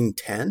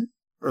 1910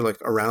 or like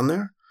around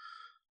there.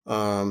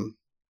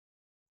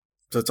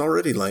 So it's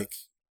already like...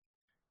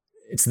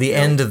 It's the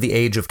end of the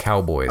age of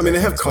cowboys. I mean,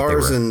 they have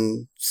cars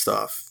and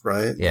stuff,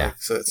 right? Yeah. Like,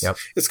 so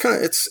it's kind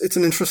of it's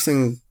an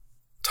interesting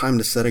time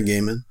to set a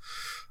game in.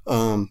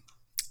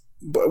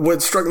 But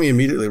what struck me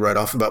immediately right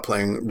off about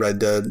playing Red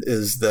Dead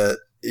is that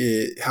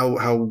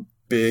how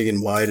big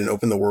and wide and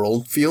open the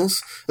world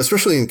feels,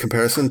 especially in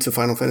comparison to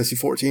Final Fantasy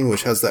XIV,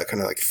 which has that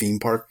kind of like theme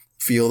park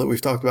feel that we've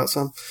talked about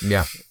some.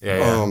 Yeah.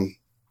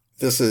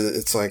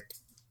 It's like,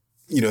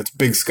 it's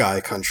big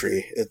sky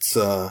country.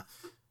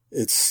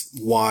 It's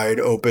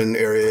wide open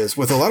areas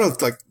with a lot of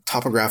like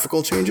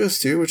topographical changes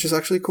too, which is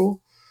actually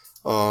cool.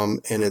 And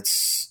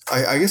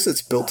I guess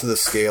it's built to the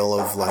scale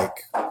of like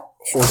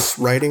horse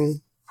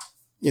riding,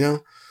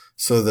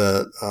 so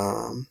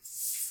that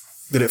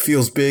it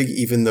feels big,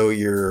 even though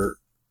you're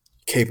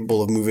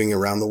capable of moving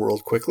around the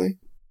world quickly.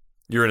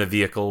 You're in a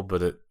vehicle,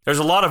 but there's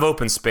a lot of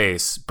open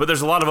space, but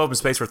there's a lot of open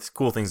space for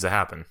cool things to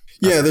happen.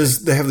 Yeah.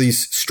 They have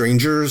these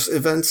strangers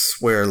events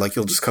where like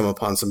you'll just come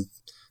upon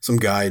some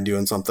guy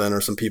doing something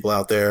or some people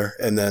out there.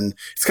 And then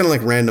it's kind of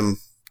like random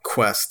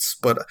quests,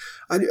 but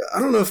I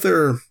don't know if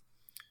they're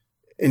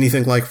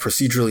anything like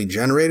procedurally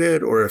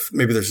generated or if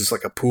maybe there's just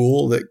like a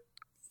pool that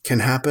can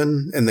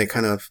happen and they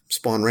kind of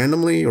spawn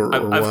randomly or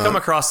I've come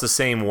across the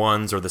same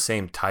ones or the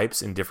same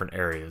types in different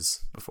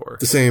areas before.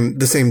 The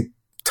same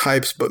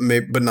types, but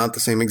not the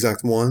same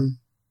exact one.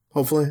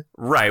 Hopefully.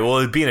 Right. Well,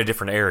 it'd be in a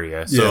different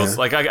area. So it's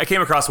like I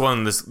came across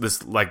one.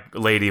 This like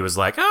lady was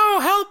like, "Oh,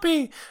 help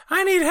me!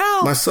 I need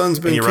help." My son's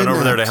been kidnapped. And you run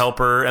over there to help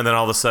her, and then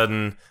all of a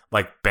sudden,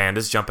 like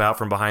bandits jump out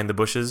from behind the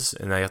bushes,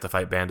 and now you have to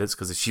fight bandits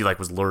because she like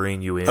was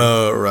luring you in.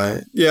 Oh,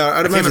 right. Yeah,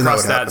 I came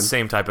across that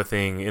same type of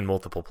thing in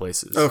multiple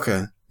places.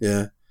 Okay.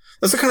 Yeah,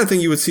 that's the kind of thing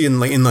you would see in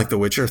like The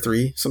Witcher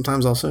 3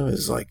 sometimes. Also,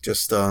 is like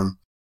just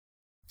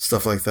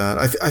stuff like that.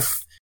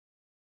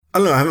 I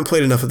don't know. I haven't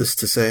played enough of this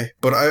to say,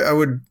 but I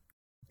would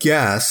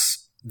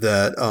guess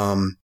that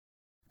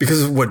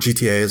because of what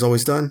GTA has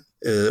always done,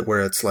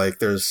 where it's like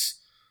there's,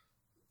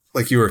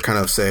 like you were kind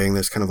of saying,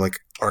 there's kind of like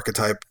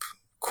archetype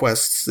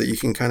quests that you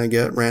can kind of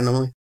get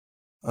randomly.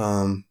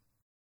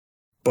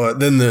 But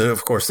then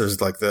of course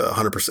there's like the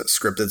 100%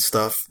 scripted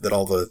stuff that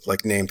all the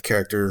like named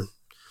character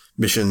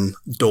mission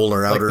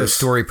doler outers, like the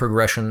story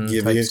progression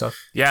type stuff.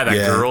 Yeah,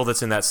 that girl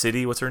that's in that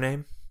city. What's her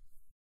name?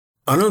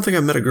 I don't think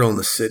I've met a girl in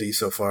the city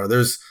so far.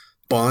 There's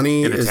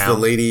Bonnie is the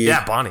lady.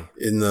 Yeah, Bonnie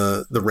in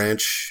the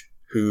ranch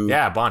who.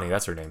 Yeah, Bonnie,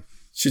 that's her name.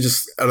 She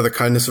just, out of the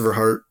kindness of her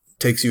heart,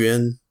 takes you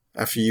in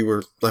after you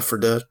were left for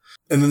dead.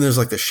 And then there's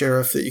like the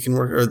sheriff that you can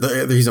work,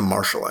 or he's a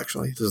marshal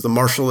actually. There's the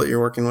marshal that you're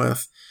working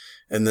with,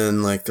 and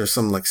then like there's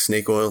some like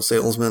snake oil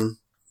salesman.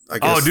 I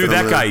guess. Oh, dude,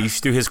 that guy! You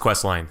should do his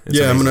quest line. It's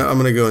amazing. I'm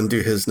gonna go and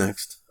do his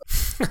next.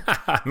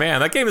 Man,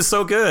 that game is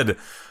so good.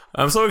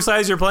 I'm so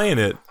excited you're playing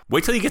it.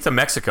 Wait till you get to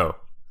Mexico.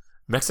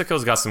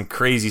 Mexico's got some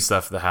crazy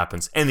stuff that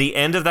happens. And the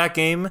end of that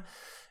game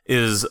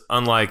is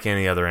unlike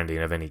any other ending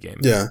of any game.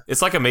 Yeah.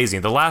 It's like amazing.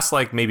 The last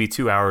like maybe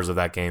 2 hours of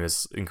that game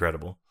is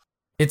incredible.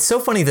 It's so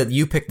funny that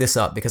you picked this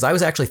up because I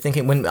was actually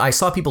thinking when I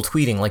saw people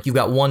tweeting like you've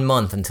got 1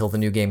 month until the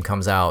new game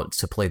comes out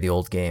to play the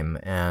old game.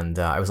 And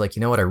I was like,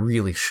 you know what? I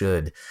really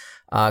should.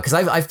 Because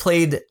I've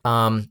played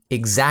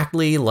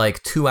exactly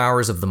like 2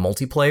 hours of the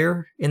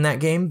multiplayer in that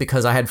game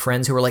because I had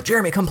friends who were like,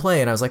 Jeremy, come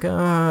play. And I was like,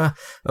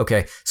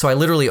 okay. So I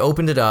literally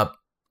opened it up,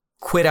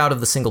 quit out of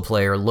the single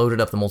player,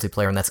 loaded up the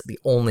multiplayer, and that's the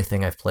only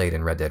thing I've played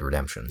in Red Dead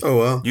Redemption. Oh,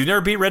 wow. You never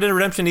beat Red Dead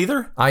Redemption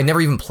either? I never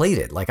even played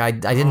it. Like, I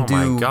didn't do...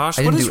 Oh my gosh,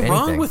 what is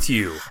wrong with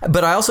you?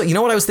 But I also... You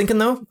know what I was thinking,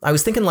 though? I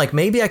was thinking, like,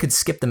 maybe I could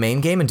skip the main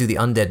game and do the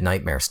Undead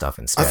Nightmare stuff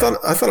instead.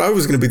 I thought I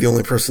was going to be the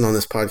only person on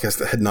this podcast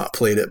that had not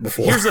played it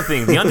before. Here's the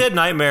thing. The Undead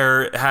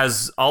Nightmare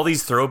has all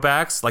these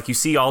throwbacks. Like, you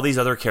see all these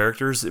other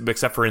characters,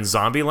 except for in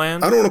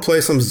Zombieland. I don't want to play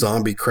some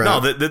zombie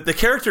crap. No, the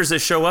characters that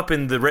show up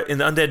in the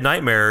Undead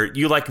Nightmare,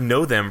 you, like,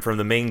 know them from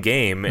the main game,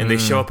 and they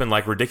show up in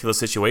like ridiculous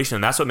situation,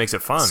 and that's what makes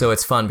it fun. So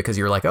it's fun because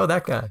you're like, oh,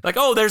 that guy. Like,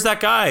 oh, there's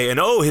that guy, and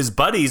oh, his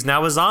buddy's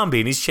now a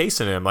zombie, and he's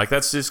chasing him. Like,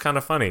 that's just kind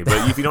of funny.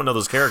 But if you don't know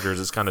those characters,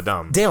 it's kind of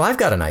dumb. Dale, I've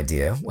got an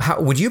idea.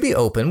 Would you be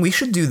open? We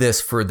should do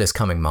this for this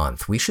coming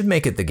month. We should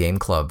make it the game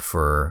club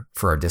for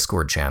our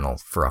Discord channel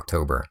for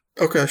October.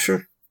 Okay,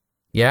 sure.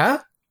 Yeah?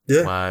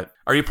 Yeah. What?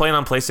 Are you playing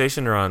on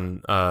PlayStation or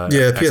on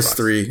Yeah, Xbox?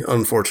 PS3,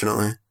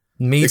 unfortunately.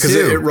 Me because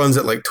too. It runs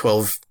at like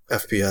 12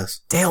 FPS.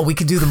 Dale, we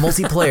could do the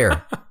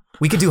multiplayer.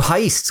 We could do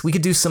heists. We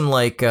could do some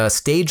like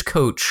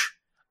stagecoach.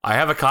 I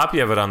have a copy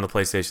of it on the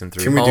PlayStation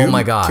 3. Oh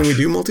my gosh. Can we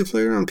do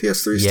multiplayer on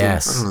PS3 still?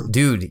 Yes. I don't know.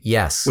 Dude,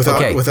 yes. Without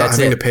that's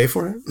having it. to pay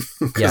for it?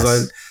 Because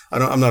Yes.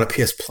 I'm not a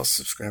PS Plus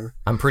subscriber.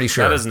 I'm pretty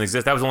sure. That doesn't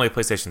exist. That was only a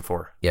PlayStation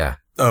 4. Yeah.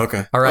 Oh,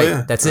 okay. All right. Oh,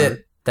 yeah. That's All it. right.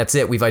 That's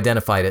it. We've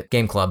identified it.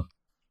 Game club.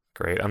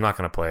 Great. I'm not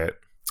going to play it.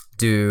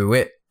 Do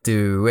it.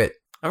 Do it.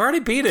 I've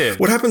already beat it.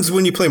 What happens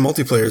when you play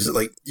multiplayer? Is it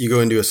like you go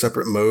into a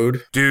separate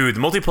mode? Dude,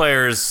 the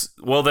multiplayer's,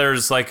 well,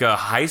 there's like a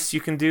heist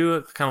you can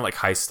do, kind of like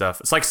heist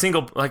stuff. It's like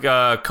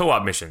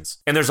co-op missions.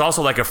 And there's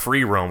also like a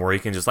free roam where you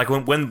can just, like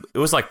when it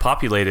was like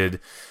populated,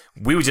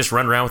 we would just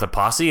run around with a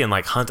posse and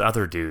like hunt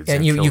other dudes.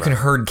 And kill you can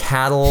them. herd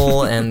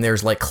cattle, and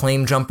there's like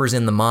claim jumpers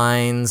in the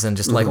mines, and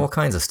just like all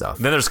kinds of stuff.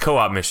 Then there's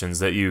co-op missions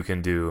that you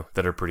can do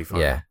that are pretty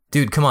fun. Yeah.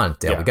 Dude, come on,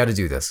 Dale. Yeah. We got to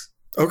do this.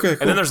 Okay, cool.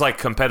 And then there's like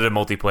competitive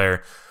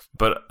multiplayer.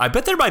 But I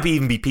bet there might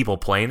even be people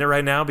playing it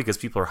right now because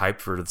people are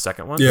hyped for the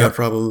second one. Yeah,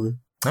 probably.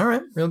 All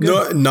right. Real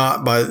good. No,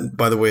 not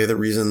by the way, the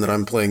reason that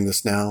I'm playing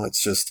this now.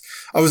 It's just,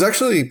 I was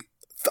actually,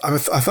 I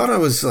thought I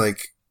was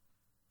like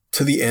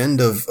to the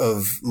end of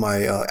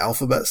my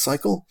alphabet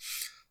cycle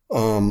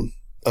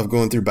of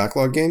going through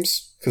backlog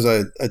games, because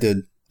I did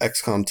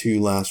XCOM 2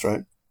 last,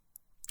 right?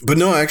 But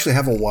no, I actually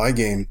have a Y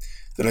game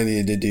that I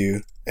needed to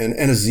do, and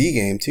a Z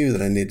game too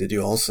that I needed to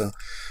do also.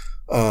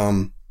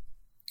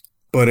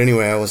 But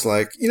anyway, I was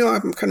like,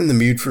 I'm kind of in the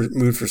mood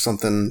for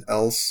something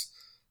else,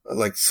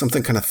 like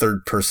something kind of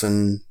third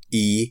person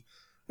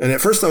And at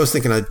first I was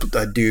thinking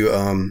I'd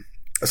do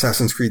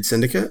Assassin's Creed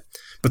Syndicate,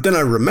 but then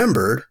I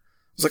remembered, I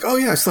was like, oh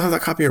yeah, I still have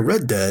that copy of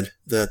Red Dead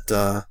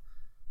that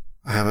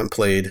I haven't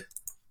played.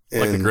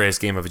 Like the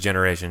greatest game of a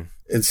generation.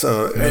 It's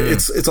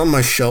on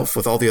my shelf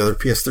with all the other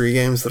PS3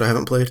 games that I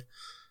haven't played.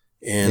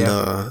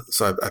 And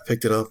so I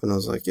picked it up and I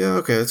was like, yeah,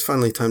 okay, it's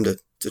finally time to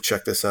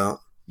check this out.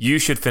 You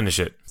should finish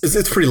it.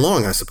 It's pretty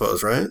long, I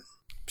suppose, right?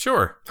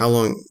 Sure. How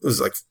long? It was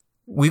like...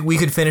 We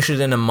could finish it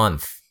in a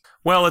month.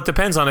 Well, it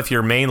depends on if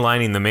you're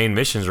mainlining the main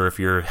missions or if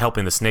you're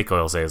helping the snake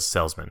oil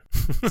salesman.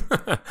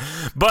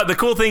 But the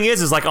cool thing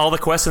is like all the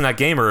quests in that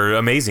game are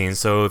amazing.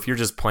 So if you're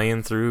just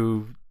playing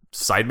through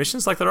side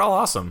missions, like they're all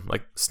awesome.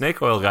 Like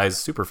snake oil guy is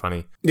super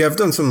funny. Yeah, I've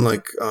done some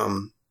like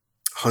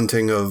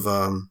hunting of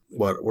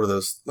what are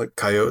those, like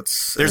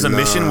coyotes? There's a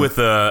mission with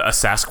a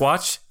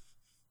Sasquatch.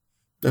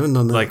 I haven't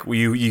done that. Like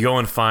you go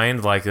and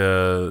find like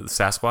a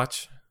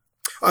Sasquatch.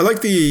 I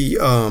like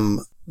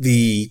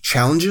the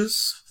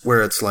challenges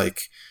where it's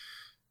like,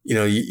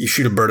 you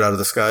shoot a bird out of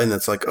the sky and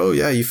it's like, oh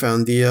yeah, you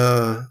found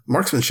the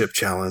marksmanship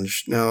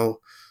challenge. Now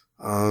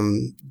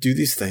do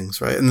these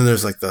things, right? And then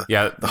there's like the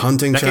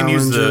hunting that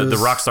challenges. That can use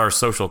the Rockstar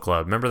Social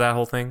Club. Remember that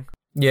whole thing?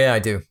 Yeah, I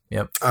do.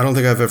 Yep. I don't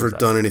think I've ever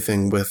done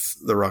anything with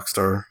the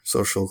Rockstar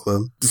Social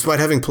Club, despite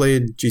having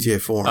played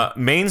GTA 4.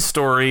 Main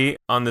story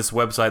on this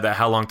website, that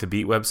How Long to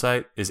Beat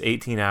website, is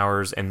 18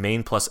 hours, and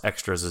main plus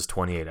extras is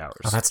 28 hours.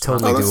 Oh, that's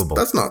totally doable.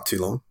 That's not too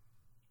long.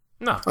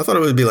 No. I thought it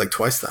would be like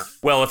twice that.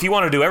 Well, if you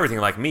want to do everything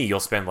like me,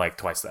 you'll spend like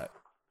twice that.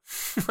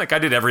 Like I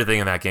did everything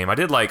in that game. I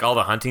did like all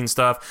the hunting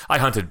stuff. I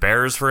hunted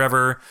bears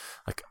forever.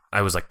 Like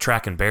I was like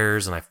tracking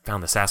bears and I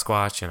found the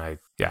Sasquatch and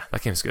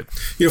that game's good.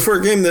 For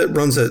a game that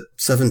runs at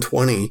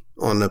 720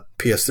 on the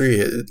PS3,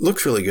 it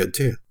looks really good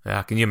too.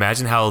 Yeah. Can you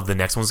imagine how the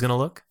next one's going to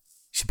look?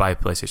 You should buy a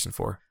PlayStation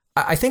 4.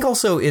 I think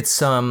also it's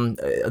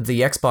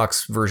the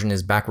Xbox version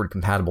is backward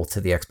compatible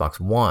to the Xbox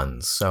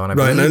Ones. So, and I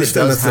believe I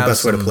understand that's the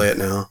best way to some, play it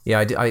now. Yeah,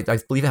 I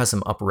believe it has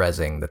some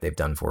up-resing that they've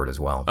done for it as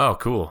well. Oh,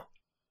 cool.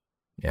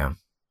 Yeah.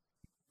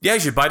 Yeah, you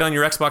should buy it on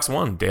your Xbox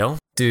One, Dale.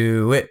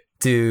 Do it.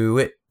 Do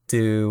it.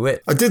 Do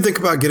it. I did think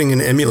about getting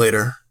an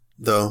emulator,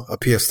 though, a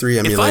PS3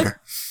 emulator.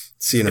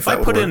 If I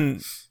put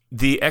in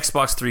the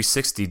Xbox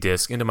 360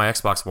 disc into my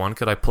Xbox One,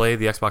 could I play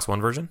the Xbox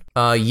One version?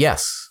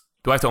 Yes.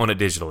 Do I have to own it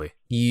digitally?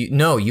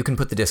 No, you can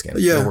put the disc in.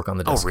 Yeah. It'll work on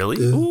the disc. Oh, really?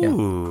 Yeah.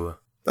 Ooh.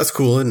 That's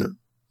cool, isn't it?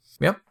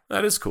 Yep.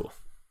 That is cool.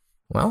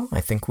 Well,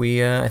 I think we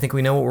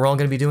know what we're all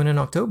going to be doing in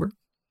October.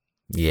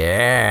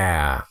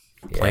 Yeah.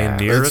 Playing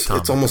near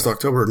It's almost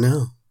October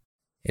now.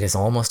 It is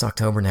almost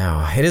October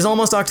now. It is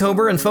almost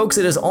October, and folks,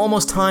 it is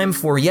almost time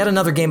for yet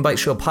another Game Bytes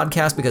Show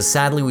podcast, because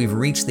sadly we've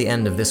reached the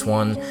end of this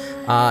one.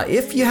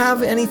 If you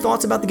have any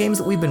thoughts about the games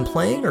that we've been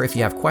playing, or if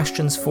you have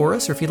questions for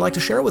us, or if you'd like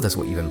to share with us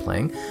what you've been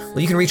playing, well,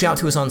 you can reach out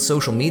to us on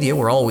social media.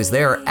 We're always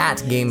there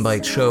at Game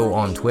Bytes Show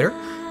on Twitter.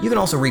 You can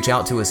also reach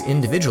out to us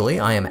individually.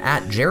 I am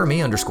at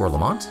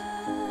Jeremy_Lamont.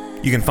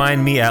 You can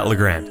find me at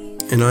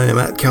Legrand. And I am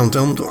at Count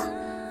Elmdor.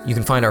 You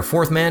can find our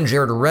fourth man,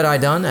 Jared Red-Eye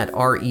Dunn, at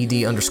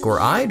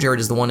RED_I. Jared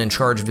is the one in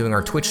charge of doing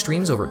our Twitch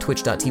streams over at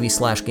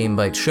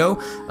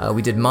twitch.tv/GameBytesShow.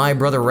 We did My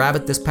Brother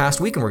Rabbit this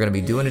past week, and we're going to be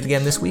doing it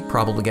again this week,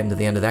 probably getting to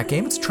the end of that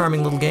game. It's a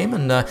charming little game,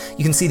 and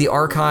you can see the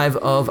archive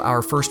of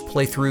our first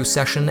playthrough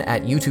session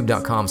at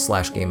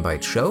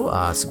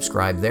youtube.com/GameBytesShow.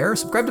 Subscribe there.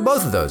 Subscribe to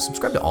both of those.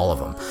 Subscribe to all of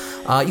them.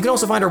 You can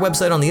also find our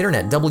website on the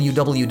internet,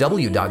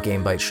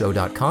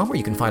 www.GameBytesShow.com, where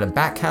you can find a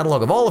back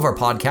catalog of all of our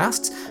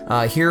podcasts.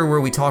 Here where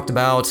we talked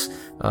about...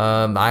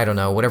 I don't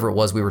know, whatever it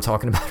was we were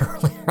talking about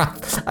earlier.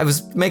 I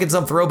was making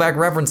some throwback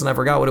reference and I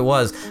forgot what it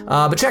was.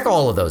 But check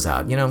all of those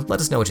out. Let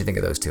us know what you think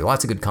of those too.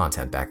 Lots of good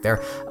content back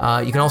there.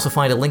 You can also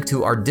find a link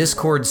to our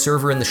Discord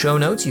server in the show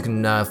notes. You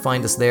can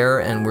find us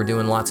there, and we're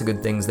doing lots of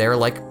good things there,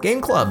 like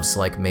game clubs,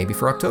 like Maybe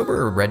for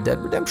October or Red Dead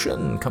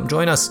Redemption. Come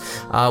join us.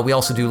 We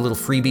also do little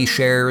freebie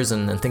shares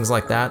and things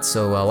like that.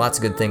 So lots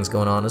of good things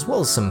going on, as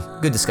well as some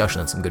good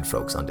discussion and some good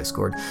folks on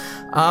Discord.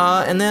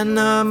 And then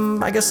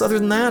I guess other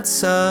than that,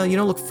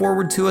 look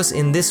forward to us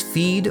in this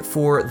feed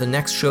for the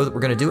next show that we're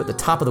going to do at the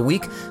top of the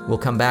week. We'll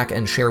come back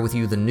and share with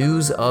you the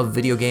news of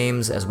video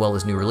games, as well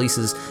as new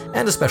releases,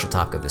 and a special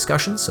topic of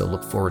discussion, so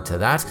look forward to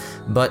that.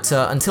 But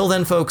until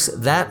then, folks,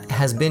 that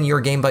has been your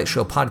Game Bytes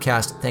Show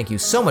podcast. Thank you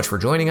so much for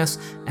joining us,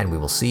 and we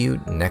will see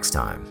you next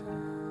time.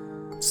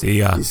 See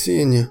ya. Be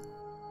seeing you.